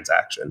to a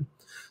transaction.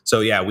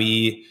 So yeah,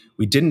 we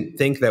didn't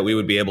think that we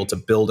would be able to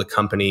build a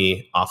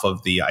company off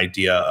of the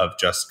idea of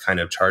just kind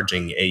of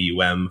charging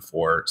AUM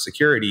for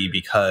security,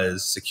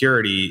 because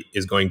security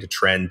is going to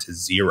trend to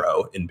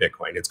zero in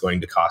Bitcoin. It's going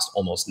to cost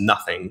almost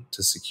nothing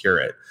to secure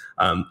it.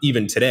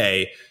 Even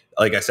today,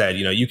 like I said,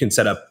 you can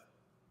set up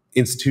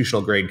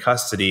institutional grade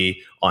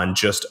custody on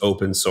just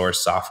open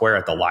source software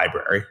at the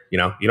library. You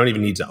don't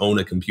even need to own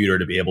a computer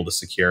to be able to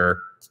secure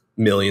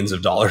millions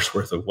of dollars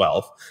worth of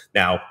wealth.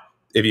 Now,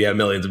 if you have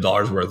millions of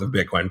dollars worth of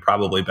Bitcoin,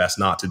 probably best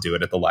not to do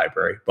it at the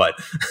library. But,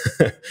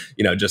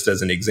 just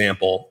as an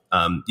example,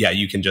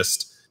 you can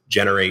just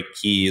generate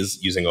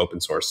keys using open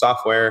source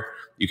software.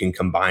 You can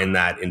combine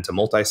that into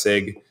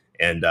multi-sig,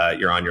 and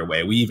you're on your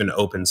way. We even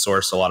open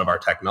source a lot of our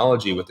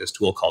technology with this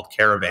tool called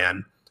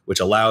Caravan,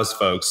 which allows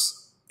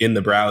folks in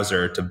the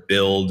browser to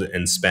build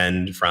and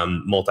spend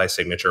from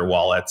multi-signature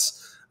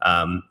wallets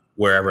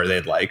wherever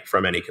they'd like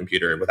from any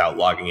computer without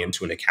logging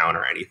into an account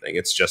or anything.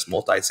 It's just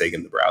multi-sig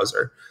in the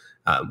browser.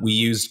 We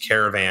used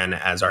Caravan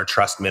as our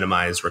trust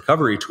minimized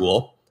recovery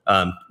tool,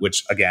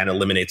 which again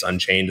eliminates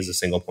Unchained as a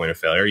single point of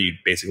failure. You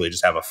basically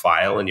just have a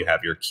file and you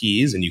have your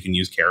keys, and you can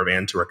use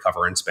Caravan to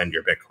recover and spend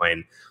your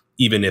Bitcoin,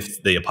 even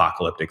if the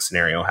apocalyptic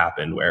scenario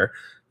happened where,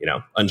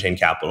 Unchained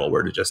Capital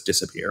were to just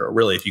disappear, or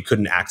really if you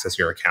couldn't access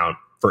your account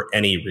for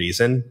any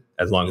reason.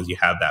 As long as you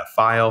have that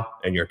file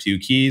and your 2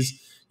 keys,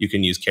 you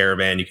can use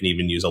Caravan. You can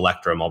even use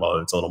Electrum, although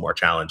it's a little more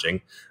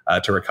challenging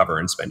to recover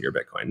and spend your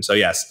Bitcoin. So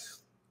yes,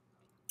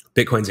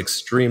 Bitcoin's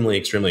extremely,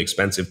 extremely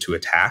expensive to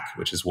attack,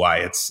 which is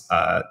why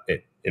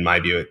in my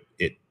view,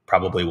 it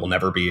probably will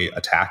never be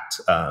attacked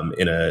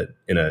in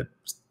a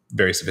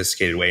very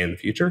sophisticated way in the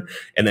future.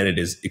 And then it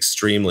is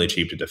extremely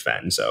cheap to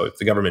defend. So if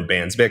the government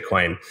bans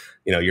Bitcoin,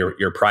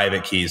 your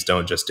private keys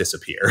don't just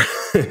disappear.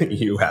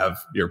 You have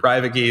your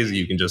private keys.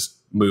 You can just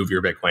move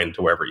your Bitcoin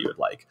to wherever you would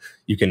like.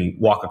 You can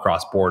walk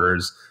across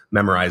borders,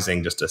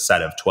 memorizing just a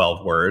set of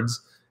 12 words,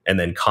 and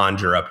then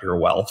conjure up your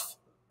wealth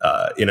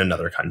in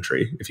another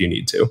country if you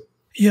need to.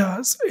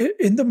 Yes,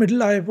 in the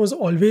middle, I was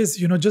always,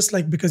 just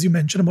like because you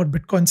mentioned about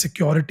Bitcoin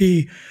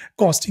security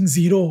costing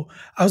zero,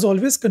 I was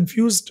always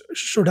confused.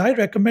 Should I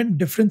recommend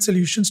different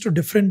solutions to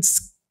different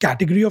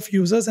category of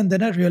users? And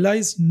then I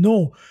realized,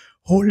 no,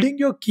 holding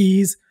your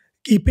keys,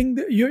 keeping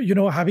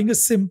having a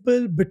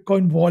simple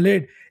Bitcoin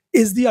wallet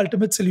is the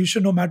ultimate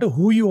solution, no matter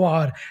who you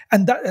are.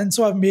 And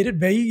so I've made it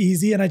very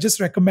easy, and I just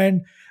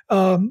recommend,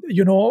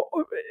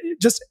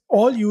 just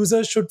all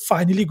users should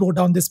finally go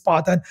down this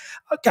path. And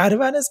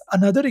Caravan is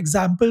another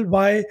example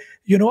why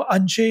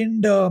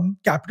Unchained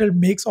Capital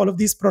makes all of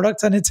these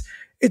products, and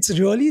it's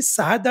really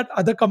sad that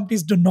other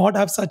companies do not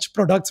have such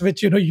products,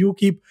 which you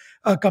keep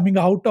coming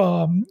out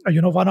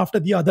one after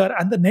the other.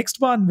 And the next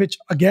one, which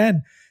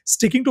again,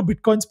 sticking to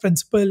Bitcoin's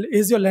principle,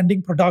 is your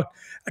lending product.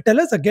 Tell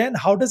us again,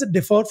 how does it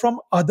differ from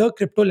other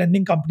crypto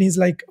lending companies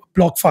like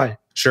BlockFi?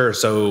 Sure.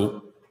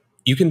 So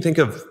you can think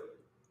of,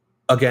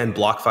 again,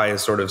 BlockFi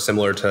is sort of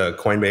similar to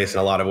Coinbase in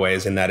a lot of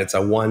ways in that it's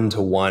a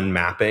one-to-one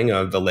mapping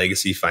of the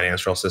legacy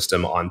financial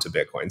system onto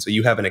Bitcoin. So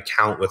you have an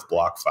account with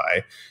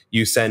BlockFi.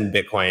 You send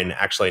Bitcoin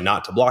actually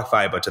not to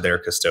BlockFi, but to their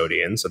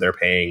custodian. So they're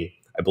paying,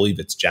 I believe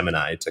it's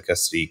Gemini, to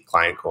custody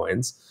client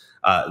coins.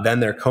 Then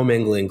they're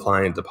commingling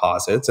client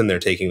deposits, and they're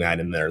taking that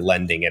and they're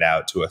lending it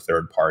out to a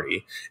third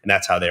party. And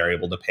that's how they're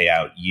able to pay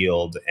out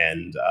yield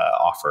and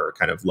offer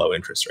kind of low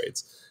interest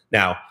rates.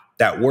 Now,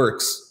 that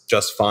works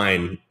just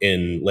fine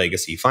in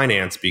legacy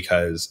finance,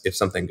 because if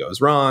something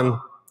goes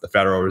wrong, the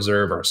Federal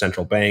Reserve or a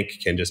central bank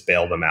can just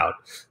bail them out.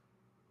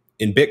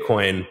 In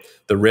Bitcoin,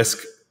 the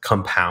risk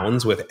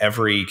compounds with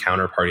every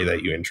counterparty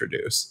that you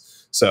introduce.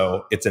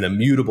 So it's an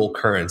immutable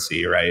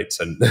currency, right?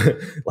 So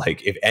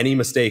like if any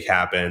mistake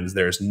happens,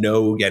 there's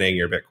no getting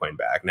your Bitcoin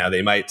back. Now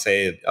they might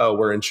say, oh,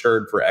 we're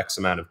insured for X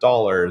amount of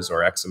dollars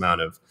or X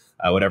amount of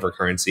whatever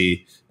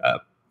currency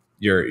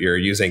you're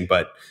using.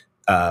 But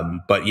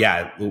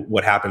yeah,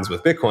 what happens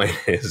with Bitcoin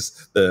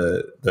is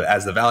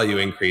as the value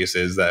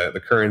increases,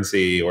 the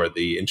currency or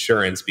the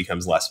insurance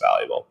becomes less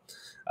valuable.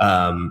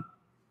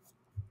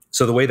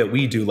 So the way that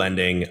we do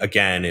lending,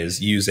 again,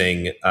 is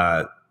using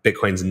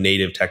Bitcoin's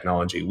native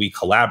technology. We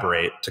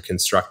collaborate to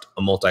construct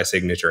a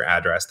multi-signature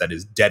address that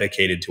is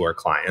dedicated to our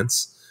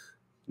clients.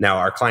 Now,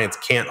 our clients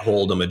can't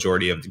hold a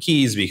majority of the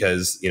keys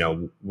because,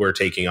 we're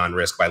taking on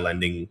risk by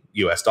lending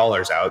US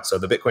dollars out. So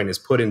the Bitcoin is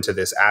put into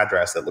this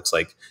address that looks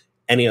like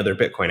any other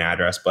Bitcoin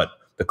address, but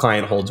the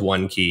client holds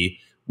one key,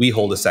 we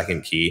hold a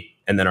second key,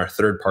 and then our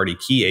third-party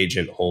key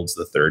agent holds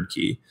the third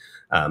key.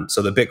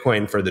 So the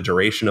Bitcoin, for the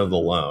duration of the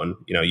loan,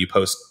 you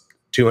post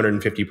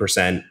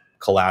 250%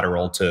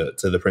 collateral to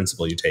the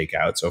principal you take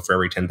out. So for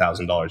every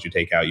 $10,000 you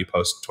take out, you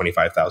post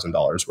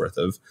 $25,000 worth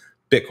of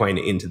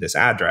Bitcoin into this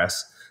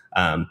address.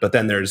 But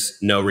then there's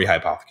no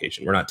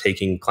rehypothecation. We're not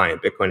taking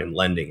client Bitcoin and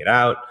lending it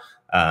out.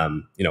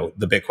 The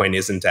Bitcoin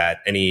isn't at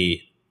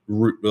any,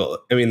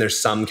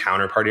 there's some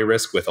counterparty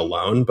risk with a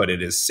loan, but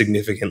it is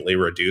significantly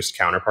reduced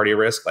counterparty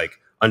risk. Like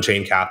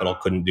Unchained Capital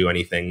couldn't do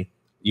anything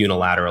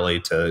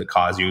unilaterally to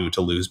cause you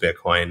to lose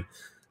Bitcoin.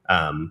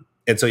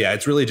 And so, yeah,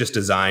 it's really just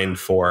designed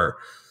for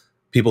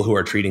people who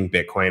are treating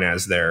Bitcoin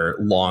as their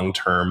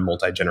long-term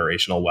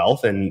multi-generational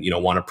wealth and,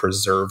 want to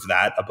preserve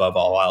that above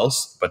all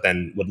else, but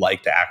then would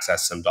like to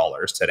access some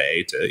dollars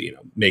today to,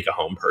 make a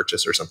home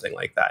purchase or something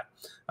like that.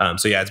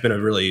 So yeah, it's been a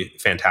really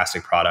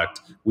fantastic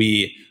product.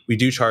 We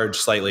do charge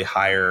slightly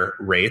higher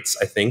rates,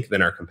 I think,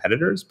 than our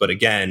competitors. But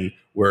again,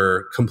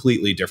 we're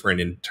completely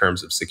different in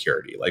terms of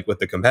security. Like with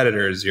the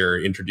competitors,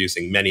 you're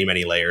introducing many,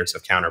 many layers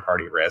of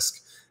counterparty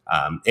risk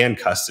and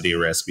custody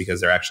risk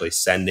because they're actually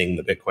sending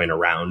the Bitcoin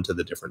around to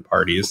the different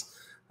parties.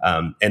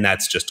 And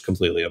that's just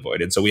completely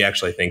avoided. So we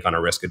actually think on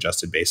a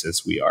risk-adjusted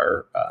basis, we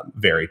are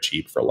very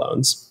cheap for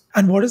loans.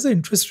 And what is the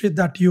interest rate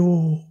that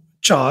you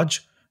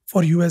charge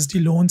for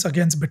USD loans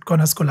against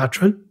Bitcoin as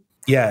collateral?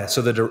 Yeah,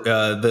 so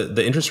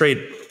the interest rate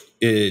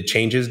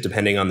changes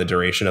depending on the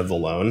duration of the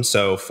loan.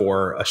 So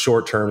for a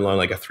short-term loan,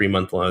 like a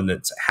 3-month loan,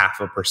 it's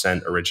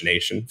 0.5%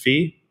 origination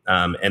fee.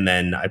 And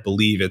then I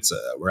believe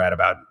we're at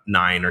about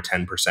 9 or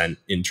 10%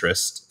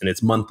 interest, and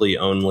it's monthly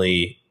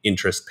only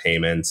interest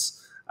payments.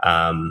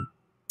 And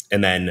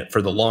then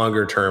for the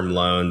longer term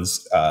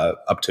loans,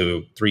 up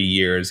to 3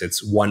 years,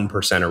 it's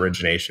 1%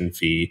 origination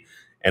fee,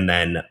 and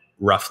then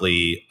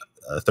roughly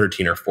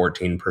 13 or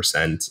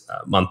 14%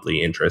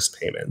 monthly interest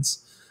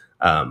payments.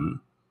 At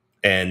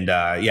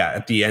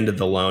the end of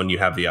the loan, you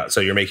have so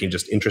you're making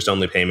just interest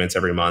only payments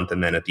every month.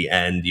 And then at the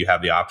end, you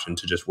have the option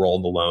to just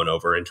roll the loan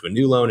over into a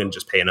new loan and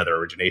just pay another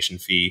origination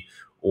fee,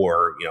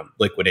 or,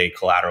 liquidate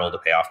collateral to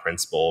pay off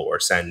principal, or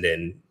send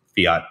in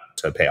fiat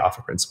to pay off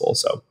a principal.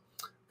 So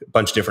a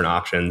bunch of different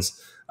options.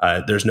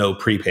 There's no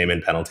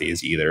prepayment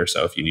penalties either.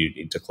 So if you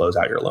need to close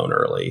out your loan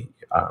early,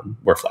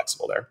 we're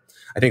flexible there.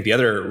 I think the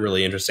other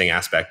really interesting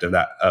aspect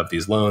of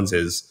these loans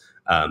is,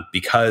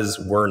 because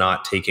we're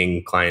not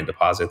taking client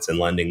deposits and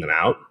lending them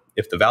out,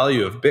 if the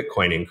value of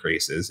Bitcoin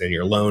increases and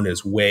your loan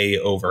is way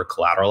over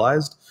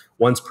collateralized,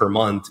 once per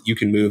month, you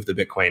can move the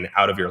Bitcoin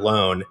out of your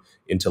loan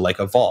into like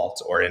a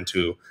vault or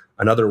into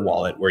another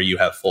wallet where you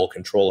have full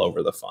control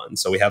over the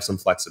funds. So we have some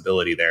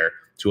flexibility there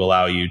to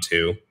allow you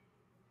to,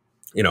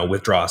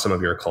 withdraw some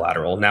of your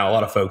collateral. Now, a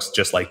lot of folks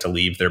just like to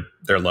leave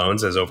their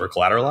loans as over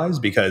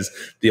collateralized, because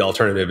the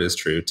alternative is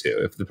true too.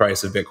 If the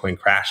price of Bitcoin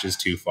crashes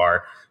too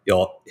far,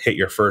 you'll hit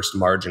your first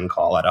margin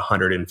call at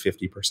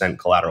 150%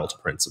 collateral to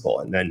principal.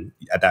 And then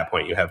at that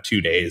point, you have 2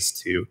 days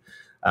to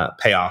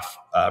pay off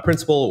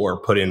principal or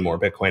put in more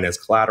Bitcoin as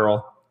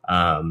collateral.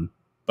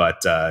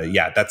 That's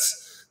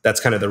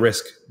kind of the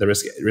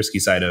risky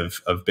side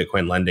of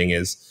Bitcoin lending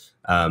is,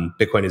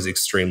 Bitcoin is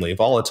extremely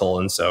volatile.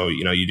 And so,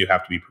 you do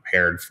have to be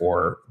prepared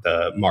for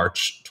the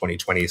March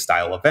 2020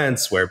 style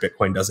events where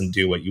Bitcoin doesn't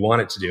do what you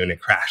want it to do and it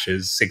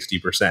crashes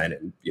 60%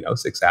 in,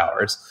 6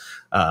 hours.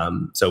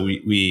 So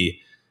we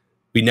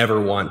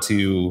never want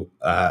to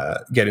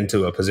get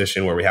into a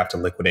position where we have to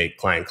liquidate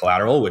client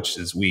collateral, which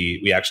is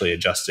we actually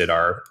adjusted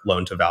our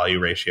loan to value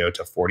ratio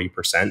to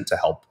 40% to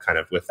help kind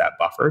of with that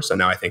buffer. So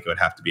now I think it would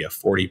have to be a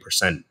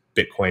 40%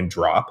 Bitcoin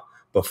drop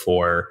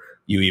before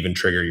you even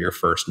trigger your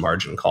first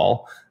margin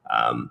call.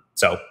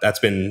 So that's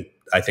been,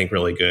 I think,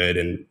 really good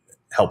and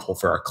helpful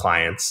for our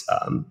clients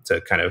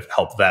to kind of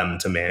help them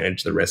to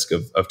manage the risk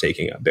of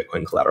taking a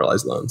Bitcoin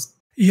collateralized loans.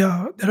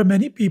 Yeah, there are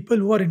many people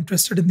who are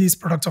interested in these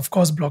products. Of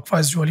course, BlockFi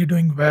is really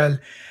doing well.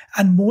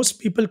 And most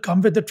people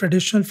come with a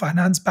traditional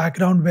finance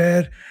background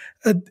where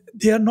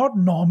they are not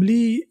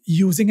normally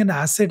using an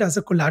asset as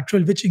a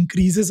collateral, which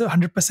increases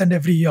 100%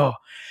 every year.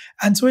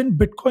 And so in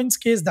Bitcoin's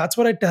case, that's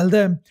what I tell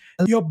them.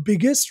 Your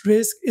biggest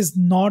risk is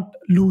not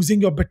losing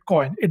your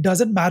Bitcoin. It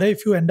doesn't matter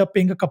if you end up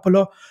paying a couple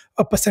of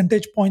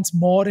percentage points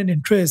more in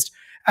interest.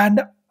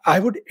 And I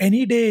would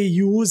any day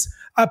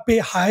pay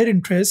higher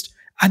interest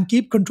and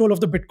keep control of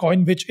the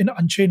Bitcoin, which in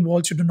Unchained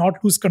Vault, you do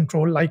not lose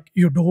control like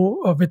you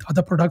do with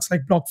other products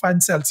like BlockFi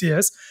and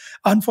Celsius.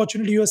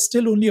 Unfortunately, you are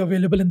still only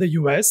available in the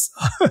US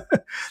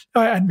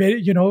and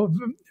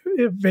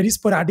very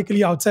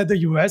sporadically outside the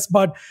US.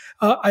 But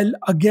I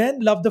again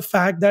love the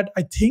fact that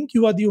I think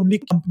you are the only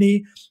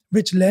company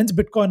which lends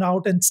Bitcoin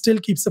out and still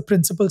keeps the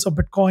principles of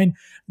Bitcoin,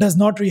 does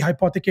not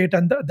rehypothecate.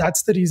 And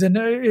that's the reason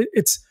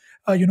it's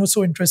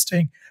so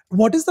interesting.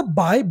 What is the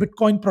buy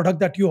Bitcoin product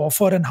that you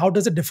offer and how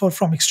does it differ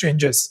from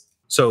exchanges?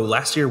 So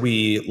last year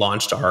we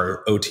launched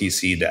our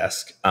OTC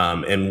desk,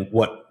 and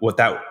what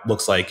that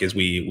looks like is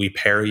we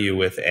pair you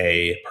with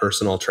a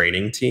personal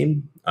trading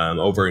team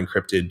over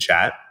encrypted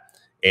chat,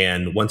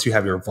 and once you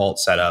have your vault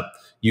set up,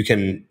 you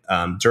can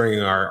during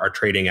our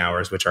trading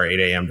hours, which are 8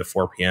 a.m. to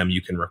 4 p.m.,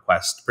 you can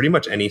request pretty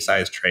much any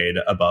size trade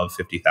above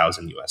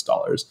 $50,000 US.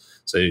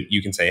 So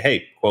you can say,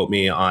 "Hey, quote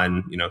me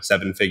on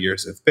 7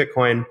 figures of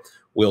Bitcoin."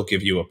 We'll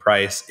give you a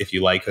price. If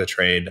you like the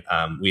trade,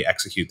 we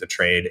execute the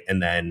trade,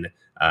 and then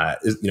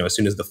as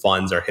soon as the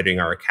funds are hitting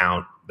our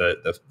account,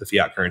 the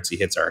fiat currency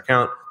hits our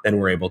account, then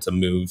we're able to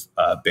move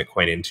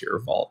Bitcoin into your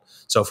vault.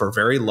 So for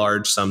very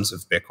large sums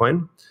of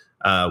Bitcoin,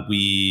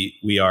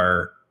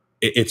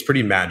 it's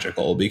pretty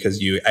magical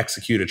because you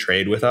execute a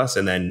trade with us,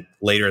 and then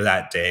later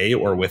that day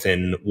or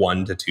within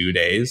 1 to 2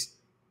 days,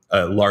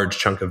 a large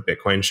chunk of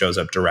Bitcoin shows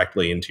up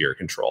directly into your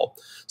control.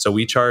 So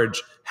we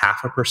charge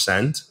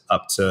 0.5%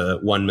 up to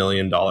 $1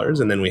 million.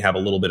 And then we have a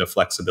little bit of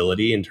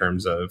flexibility in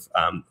terms of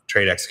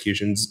trade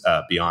executions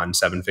beyond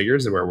 7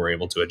 figures, where we're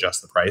able to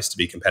adjust the price to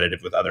be competitive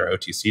with other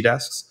OTC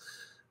desks.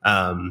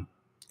 Then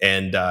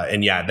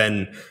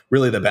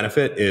really the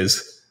benefit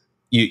is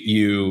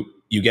you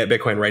get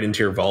Bitcoin right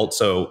into your vault.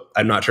 So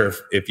I'm not sure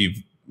if you've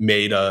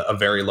made a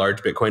very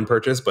large Bitcoin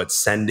purchase, but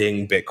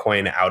sending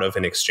Bitcoin out of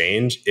an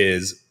exchange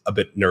is a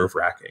bit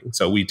nerve-wracking.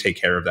 So we take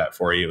care of that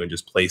for you and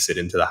just place it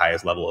into the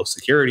highest level of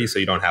security, so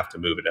you don't have to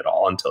move it at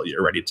all until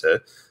you're ready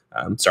to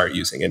start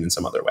using it in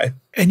some other way.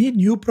 Any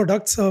new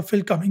products,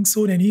 Phil, coming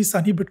soon? Any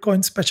Sunny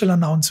Bitcoin special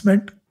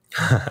announcement?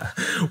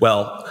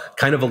 Well,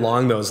 kind of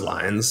along those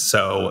lines.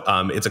 So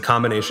it's a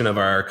combination of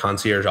our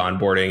concierge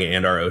onboarding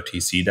and our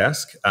OTC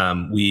desk.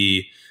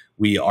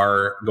 We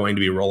are going to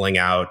be rolling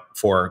out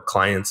for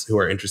clients who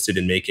are interested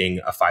in making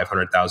a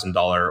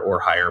 $500,000 or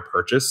higher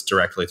purchase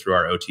directly through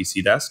our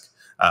OTC desk,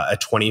 a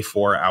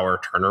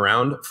 24-hour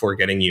turnaround for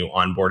getting you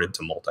onboarded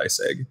to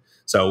multisig.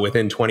 So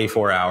within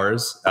 24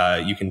 hours,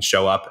 you can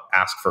show up,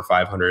 ask for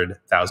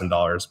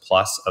 $500,000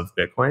 plus of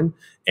Bitcoin.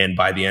 And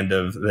by the end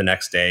of the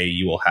next day,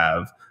 you will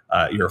have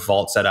your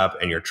vault set up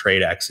and your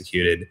trade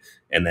executed.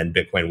 And then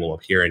Bitcoin will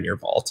appear in your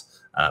vault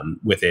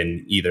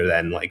within either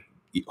then like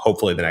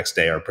hopefully the next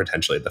day or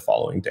potentially the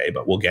following day,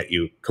 but we'll get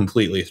you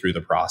completely through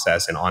the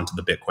process and onto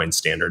the Bitcoin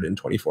standard in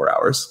 24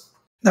 hours.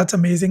 That's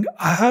amazing.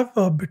 I have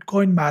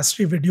Bitcoin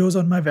mastery videos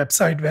on my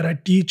website where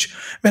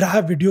I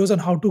have videos on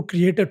how to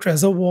create a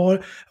Trezor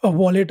wallet,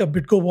 a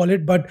Bitgo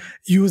wallet, but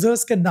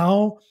users can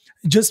now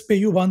just pay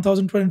you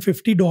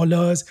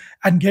 $1,250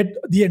 and get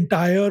the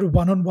entire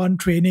one-on-one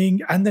training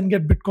and then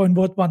get Bitcoin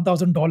worth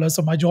 $1,000.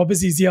 So my job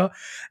is easier.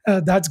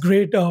 That's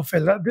great, Phil.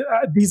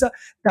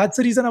 That's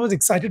the reason I was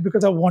excited,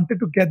 because I wanted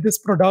to get this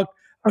product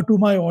to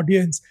my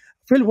audience.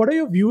 Phil, what are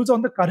your views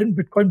on the current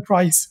Bitcoin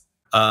price?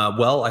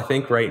 Well, I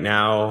think right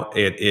now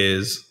it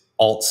is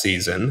alt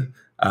season,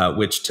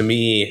 which to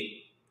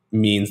me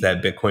means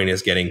that Bitcoin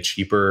is getting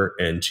cheaper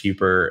and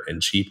cheaper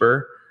and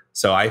cheaper.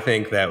 So I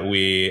think that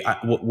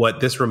what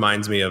this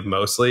reminds me of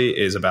mostly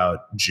is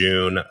about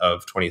June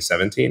of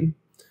 2017,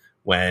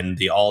 when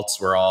the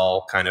alts were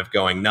all kind of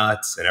going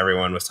nuts and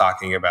everyone was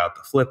talking about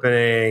the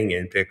flipping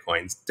and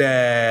Bitcoin's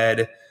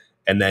dead.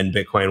 And then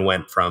Bitcoin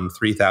went from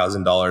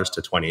 $3,000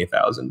 to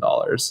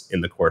 $20,000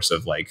 in the course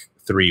of like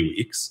 3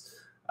 weeks.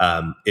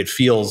 It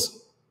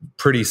feels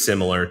pretty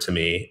similar to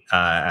me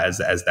as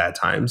that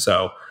time.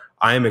 So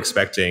I'm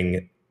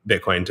expecting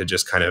Bitcoin to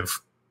just kind of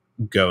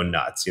go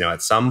nuts.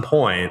 At some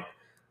point,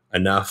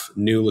 enough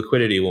new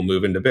liquidity will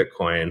move into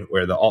Bitcoin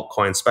where the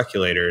altcoin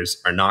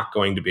speculators are not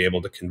going to be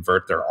able to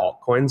convert their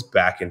altcoins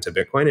back into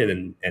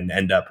Bitcoin and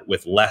end up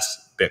with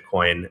less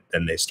Bitcoin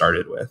than they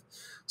started with.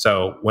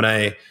 So when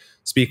I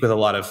speak with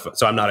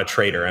so I'm not a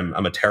trader.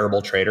 I'm a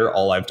terrible trader.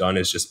 All I've done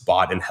is just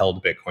bought and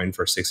held Bitcoin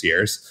for 6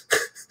 years.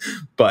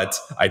 But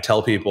I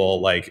tell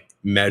people, like,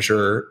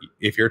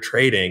 if you're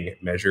trading,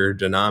 measure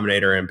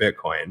denominator in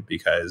Bitcoin,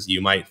 because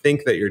you might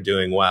think that you're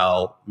doing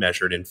well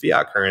measured in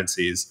fiat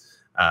currencies,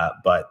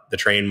 but the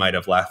train might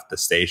have left the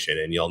station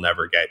and you'll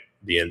never get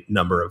the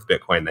number of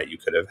Bitcoin that you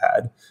could have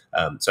had.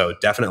 So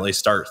definitely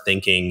start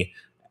thinking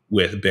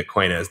with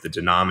Bitcoin as the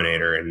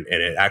denominator. And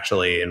it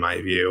actually, in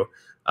my view,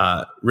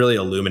 really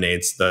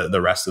illuminates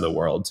the rest of the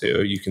world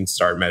too. You can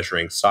start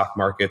measuring stock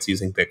markets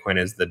using Bitcoin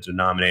as the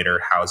denominator,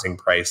 housing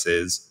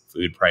prices,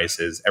 food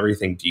prices,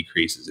 everything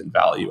decreases in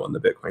value on the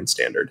Bitcoin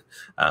standard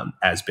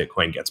as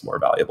Bitcoin gets more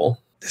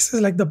valuable. This is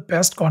like the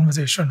best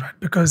conversation, right?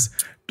 Because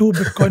two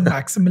Bitcoin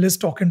maximalists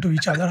talking to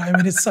each other. I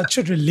mean, it's such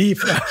a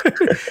relief,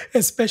 right?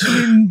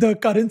 Especially in the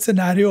current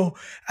scenario.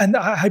 And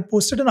I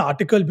posted an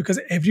article because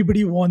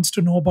everybody wants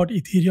to know about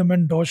Ethereum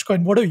and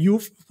Dogecoin. What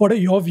are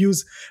your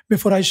views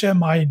before I share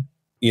mine?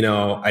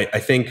 I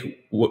think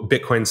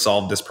Bitcoin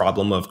solved this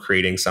problem of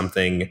creating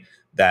something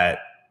that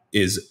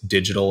is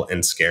digital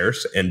and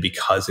scarce. And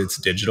because it's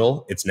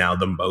digital, it's now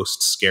the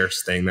most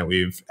scarce thing that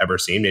we've ever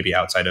seen, maybe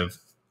outside of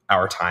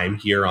our time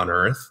here on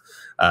Earth.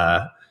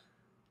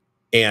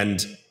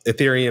 And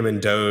Ethereum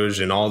and Doge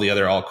and all the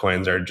other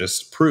altcoins are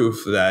just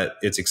proof that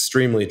it's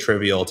extremely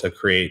trivial to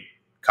create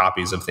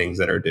copies of things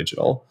that are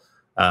digital.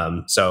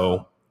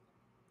 So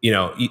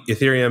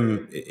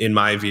Ethereum, in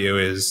my view,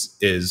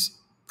 is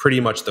pretty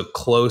much the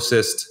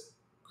closest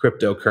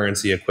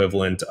cryptocurrency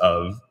equivalent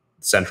of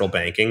central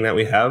banking that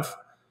we have.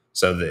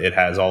 So that it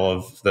has all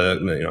of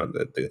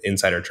the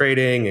insider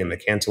trading and the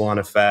Cantillon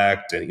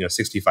effect, and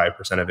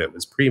 65% of it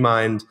was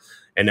pre-mined,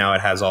 and now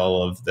it has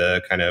all of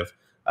the kind of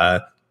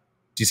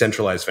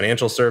decentralized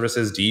financial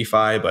services,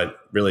 DeFi,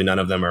 but really none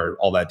of them are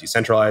all that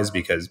decentralized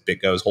because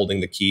BitGo is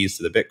holding the keys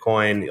to the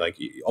Bitcoin. Like,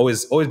 you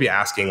always be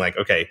asking, like,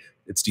 okay,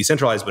 it's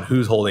decentralized, but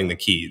who's holding the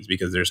keys?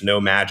 Because there's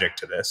no magic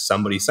to this.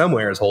 Somebody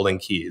somewhere is holding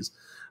keys.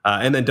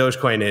 And then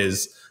Dogecoin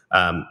is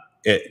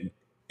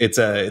it's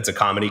a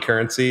comedy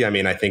currency. I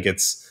mean, I think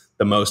it's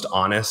the most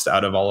honest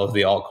out of all of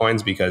the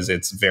altcoins because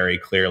it's very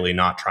clearly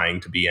not trying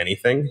to be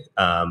anything.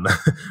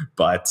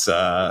 But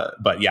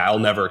yeah, I'll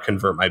never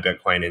convert my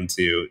Bitcoin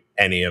into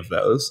any of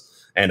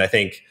those. And I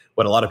think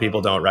what a lot of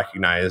people don't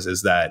recognize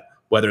is that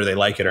whether they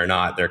like it or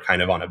not, they're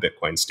kind of on a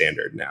Bitcoin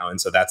standard now. And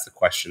so that's the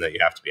question that you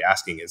have to be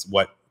asking is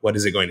what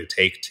is it going to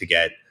take to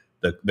get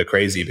the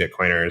crazy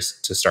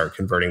Bitcoiners to start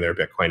converting their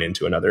Bitcoin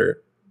into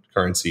another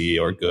currency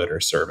or good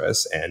or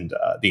service? And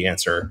the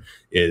answer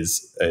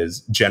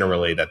is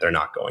generally that they're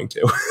not going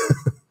to.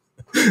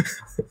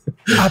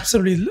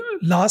 Absolutely.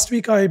 Last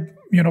week, I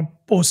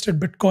posted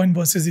Bitcoin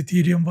versus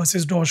Ethereum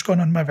versus Dogecoin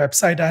on my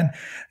website, and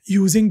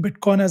using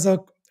Bitcoin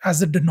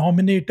as a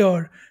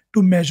denominator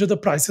to measure the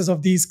prices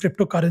of these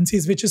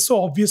cryptocurrencies, which is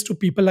so obvious to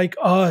people like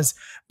us,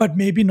 but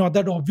maybe not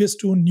that obvious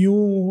to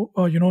new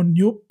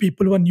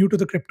people who are new to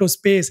the crypto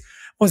space,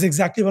 was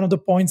exactly one of the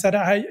points that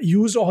I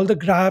used all the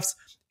graphs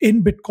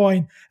in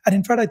Bitcoin. And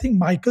in fact, I think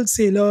Michael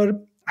Saylor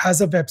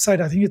has a website.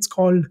 I think it's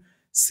called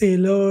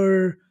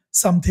Saylor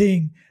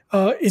something, in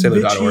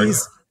Saylor.org. which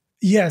he's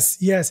Yes,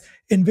 yes,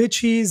 in which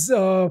he's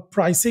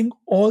pricing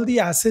all the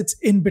assets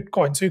in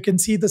Bitcoin. So you can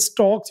see the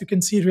stocks, you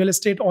can see real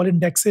estate, all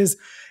indexes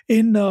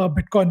in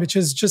Bitcoin, which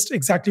is just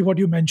exactly what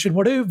you mentioned.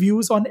 What are your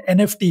views on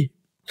NFT?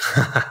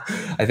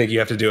 I think you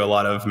have to do a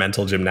lot of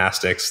mental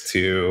gymnastics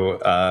to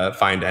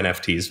find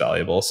NFTs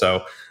valuable.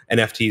 So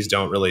NFTs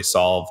don't really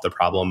solve the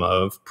problem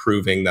of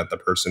proving that the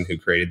person who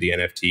created the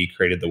NFT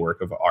created the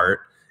work of art.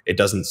 It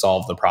doesn't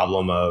solve the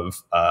problem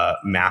of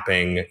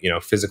mapping,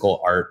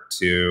 physical art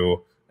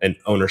to an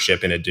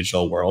ownership in a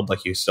digital world.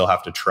 Like you still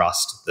have to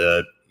trust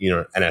the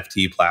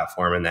NFT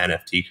platform and the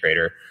NFT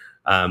creator.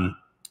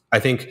 I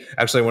think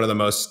actually one of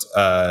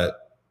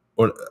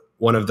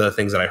the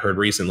things that I heard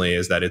recently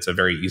is that it's a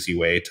very easy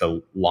way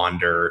to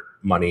launder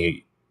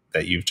money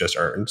that you've just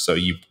earned. So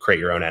you create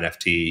your own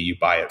NFT, you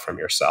buy it from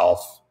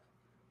yourself,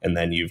 and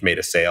then you've made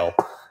a sale.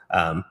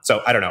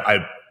 So I don't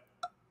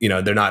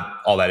know. They're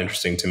not all that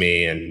interesting to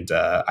me, and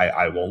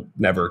I will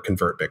never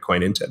convert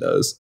Bitcoin into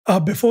those.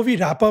 Before we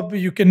wrap up,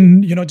 you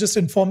can, just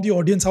inform the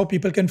audience how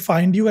people can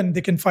find you and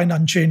they can find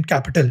Unchained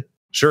Capital.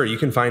 Sure. You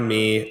can find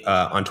me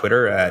on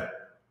Twitter at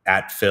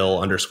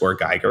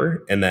Phil_Geiger.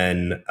 And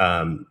then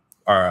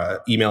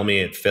email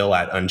me at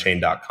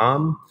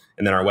phil@unchained.com.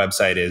 And then our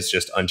website is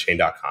just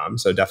unchained.com.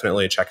 So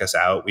definitely check us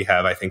out. We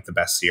have, I think, the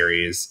best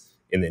series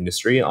in the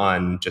industry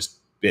on just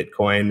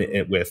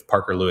Bitcoin with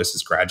Parker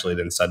Lewis's Gradually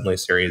Then Suddenly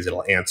series.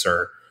 It'll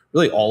answer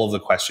really all of the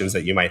questions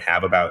that you might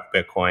have about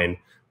Bitcoin,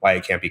 why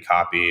it can't be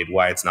copied,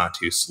 why it's not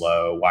too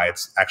slow, why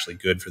it's actually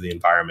good for the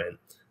environment,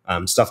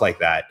 stuff like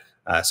that.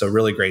 So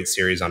really great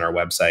series on our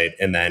website.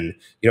 And then,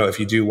 if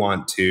you do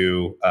want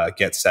to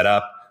get set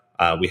up,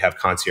 we have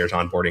concierge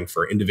onboarding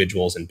for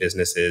individuals and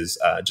businesses.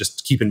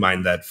 Just keep in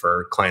mind that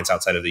for clients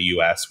outside of the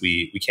US,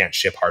 we can't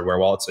ship hardware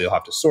wallets. So you'll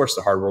have to source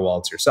the hardware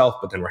wallets yourself,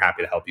 but then we're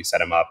happy to help you set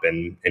them up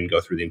and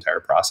go through the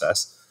entire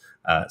process.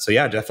 So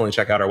yeah, definitely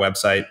check out our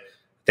website.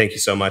 Thank you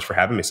so much for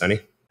having me, Sunny.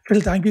 Phil,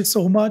 thank you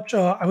so much.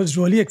 I was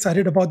really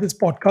excited about this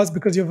podcast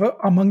because you're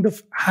among the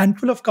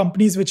handful of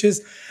companies which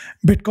is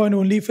Bitcoin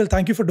only. Phil,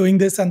 thank you for doing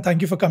this and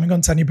thank you for coming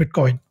on Sunny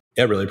Bitcoin.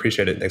 Yeah, really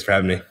appreciate it. Thanks for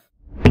having me.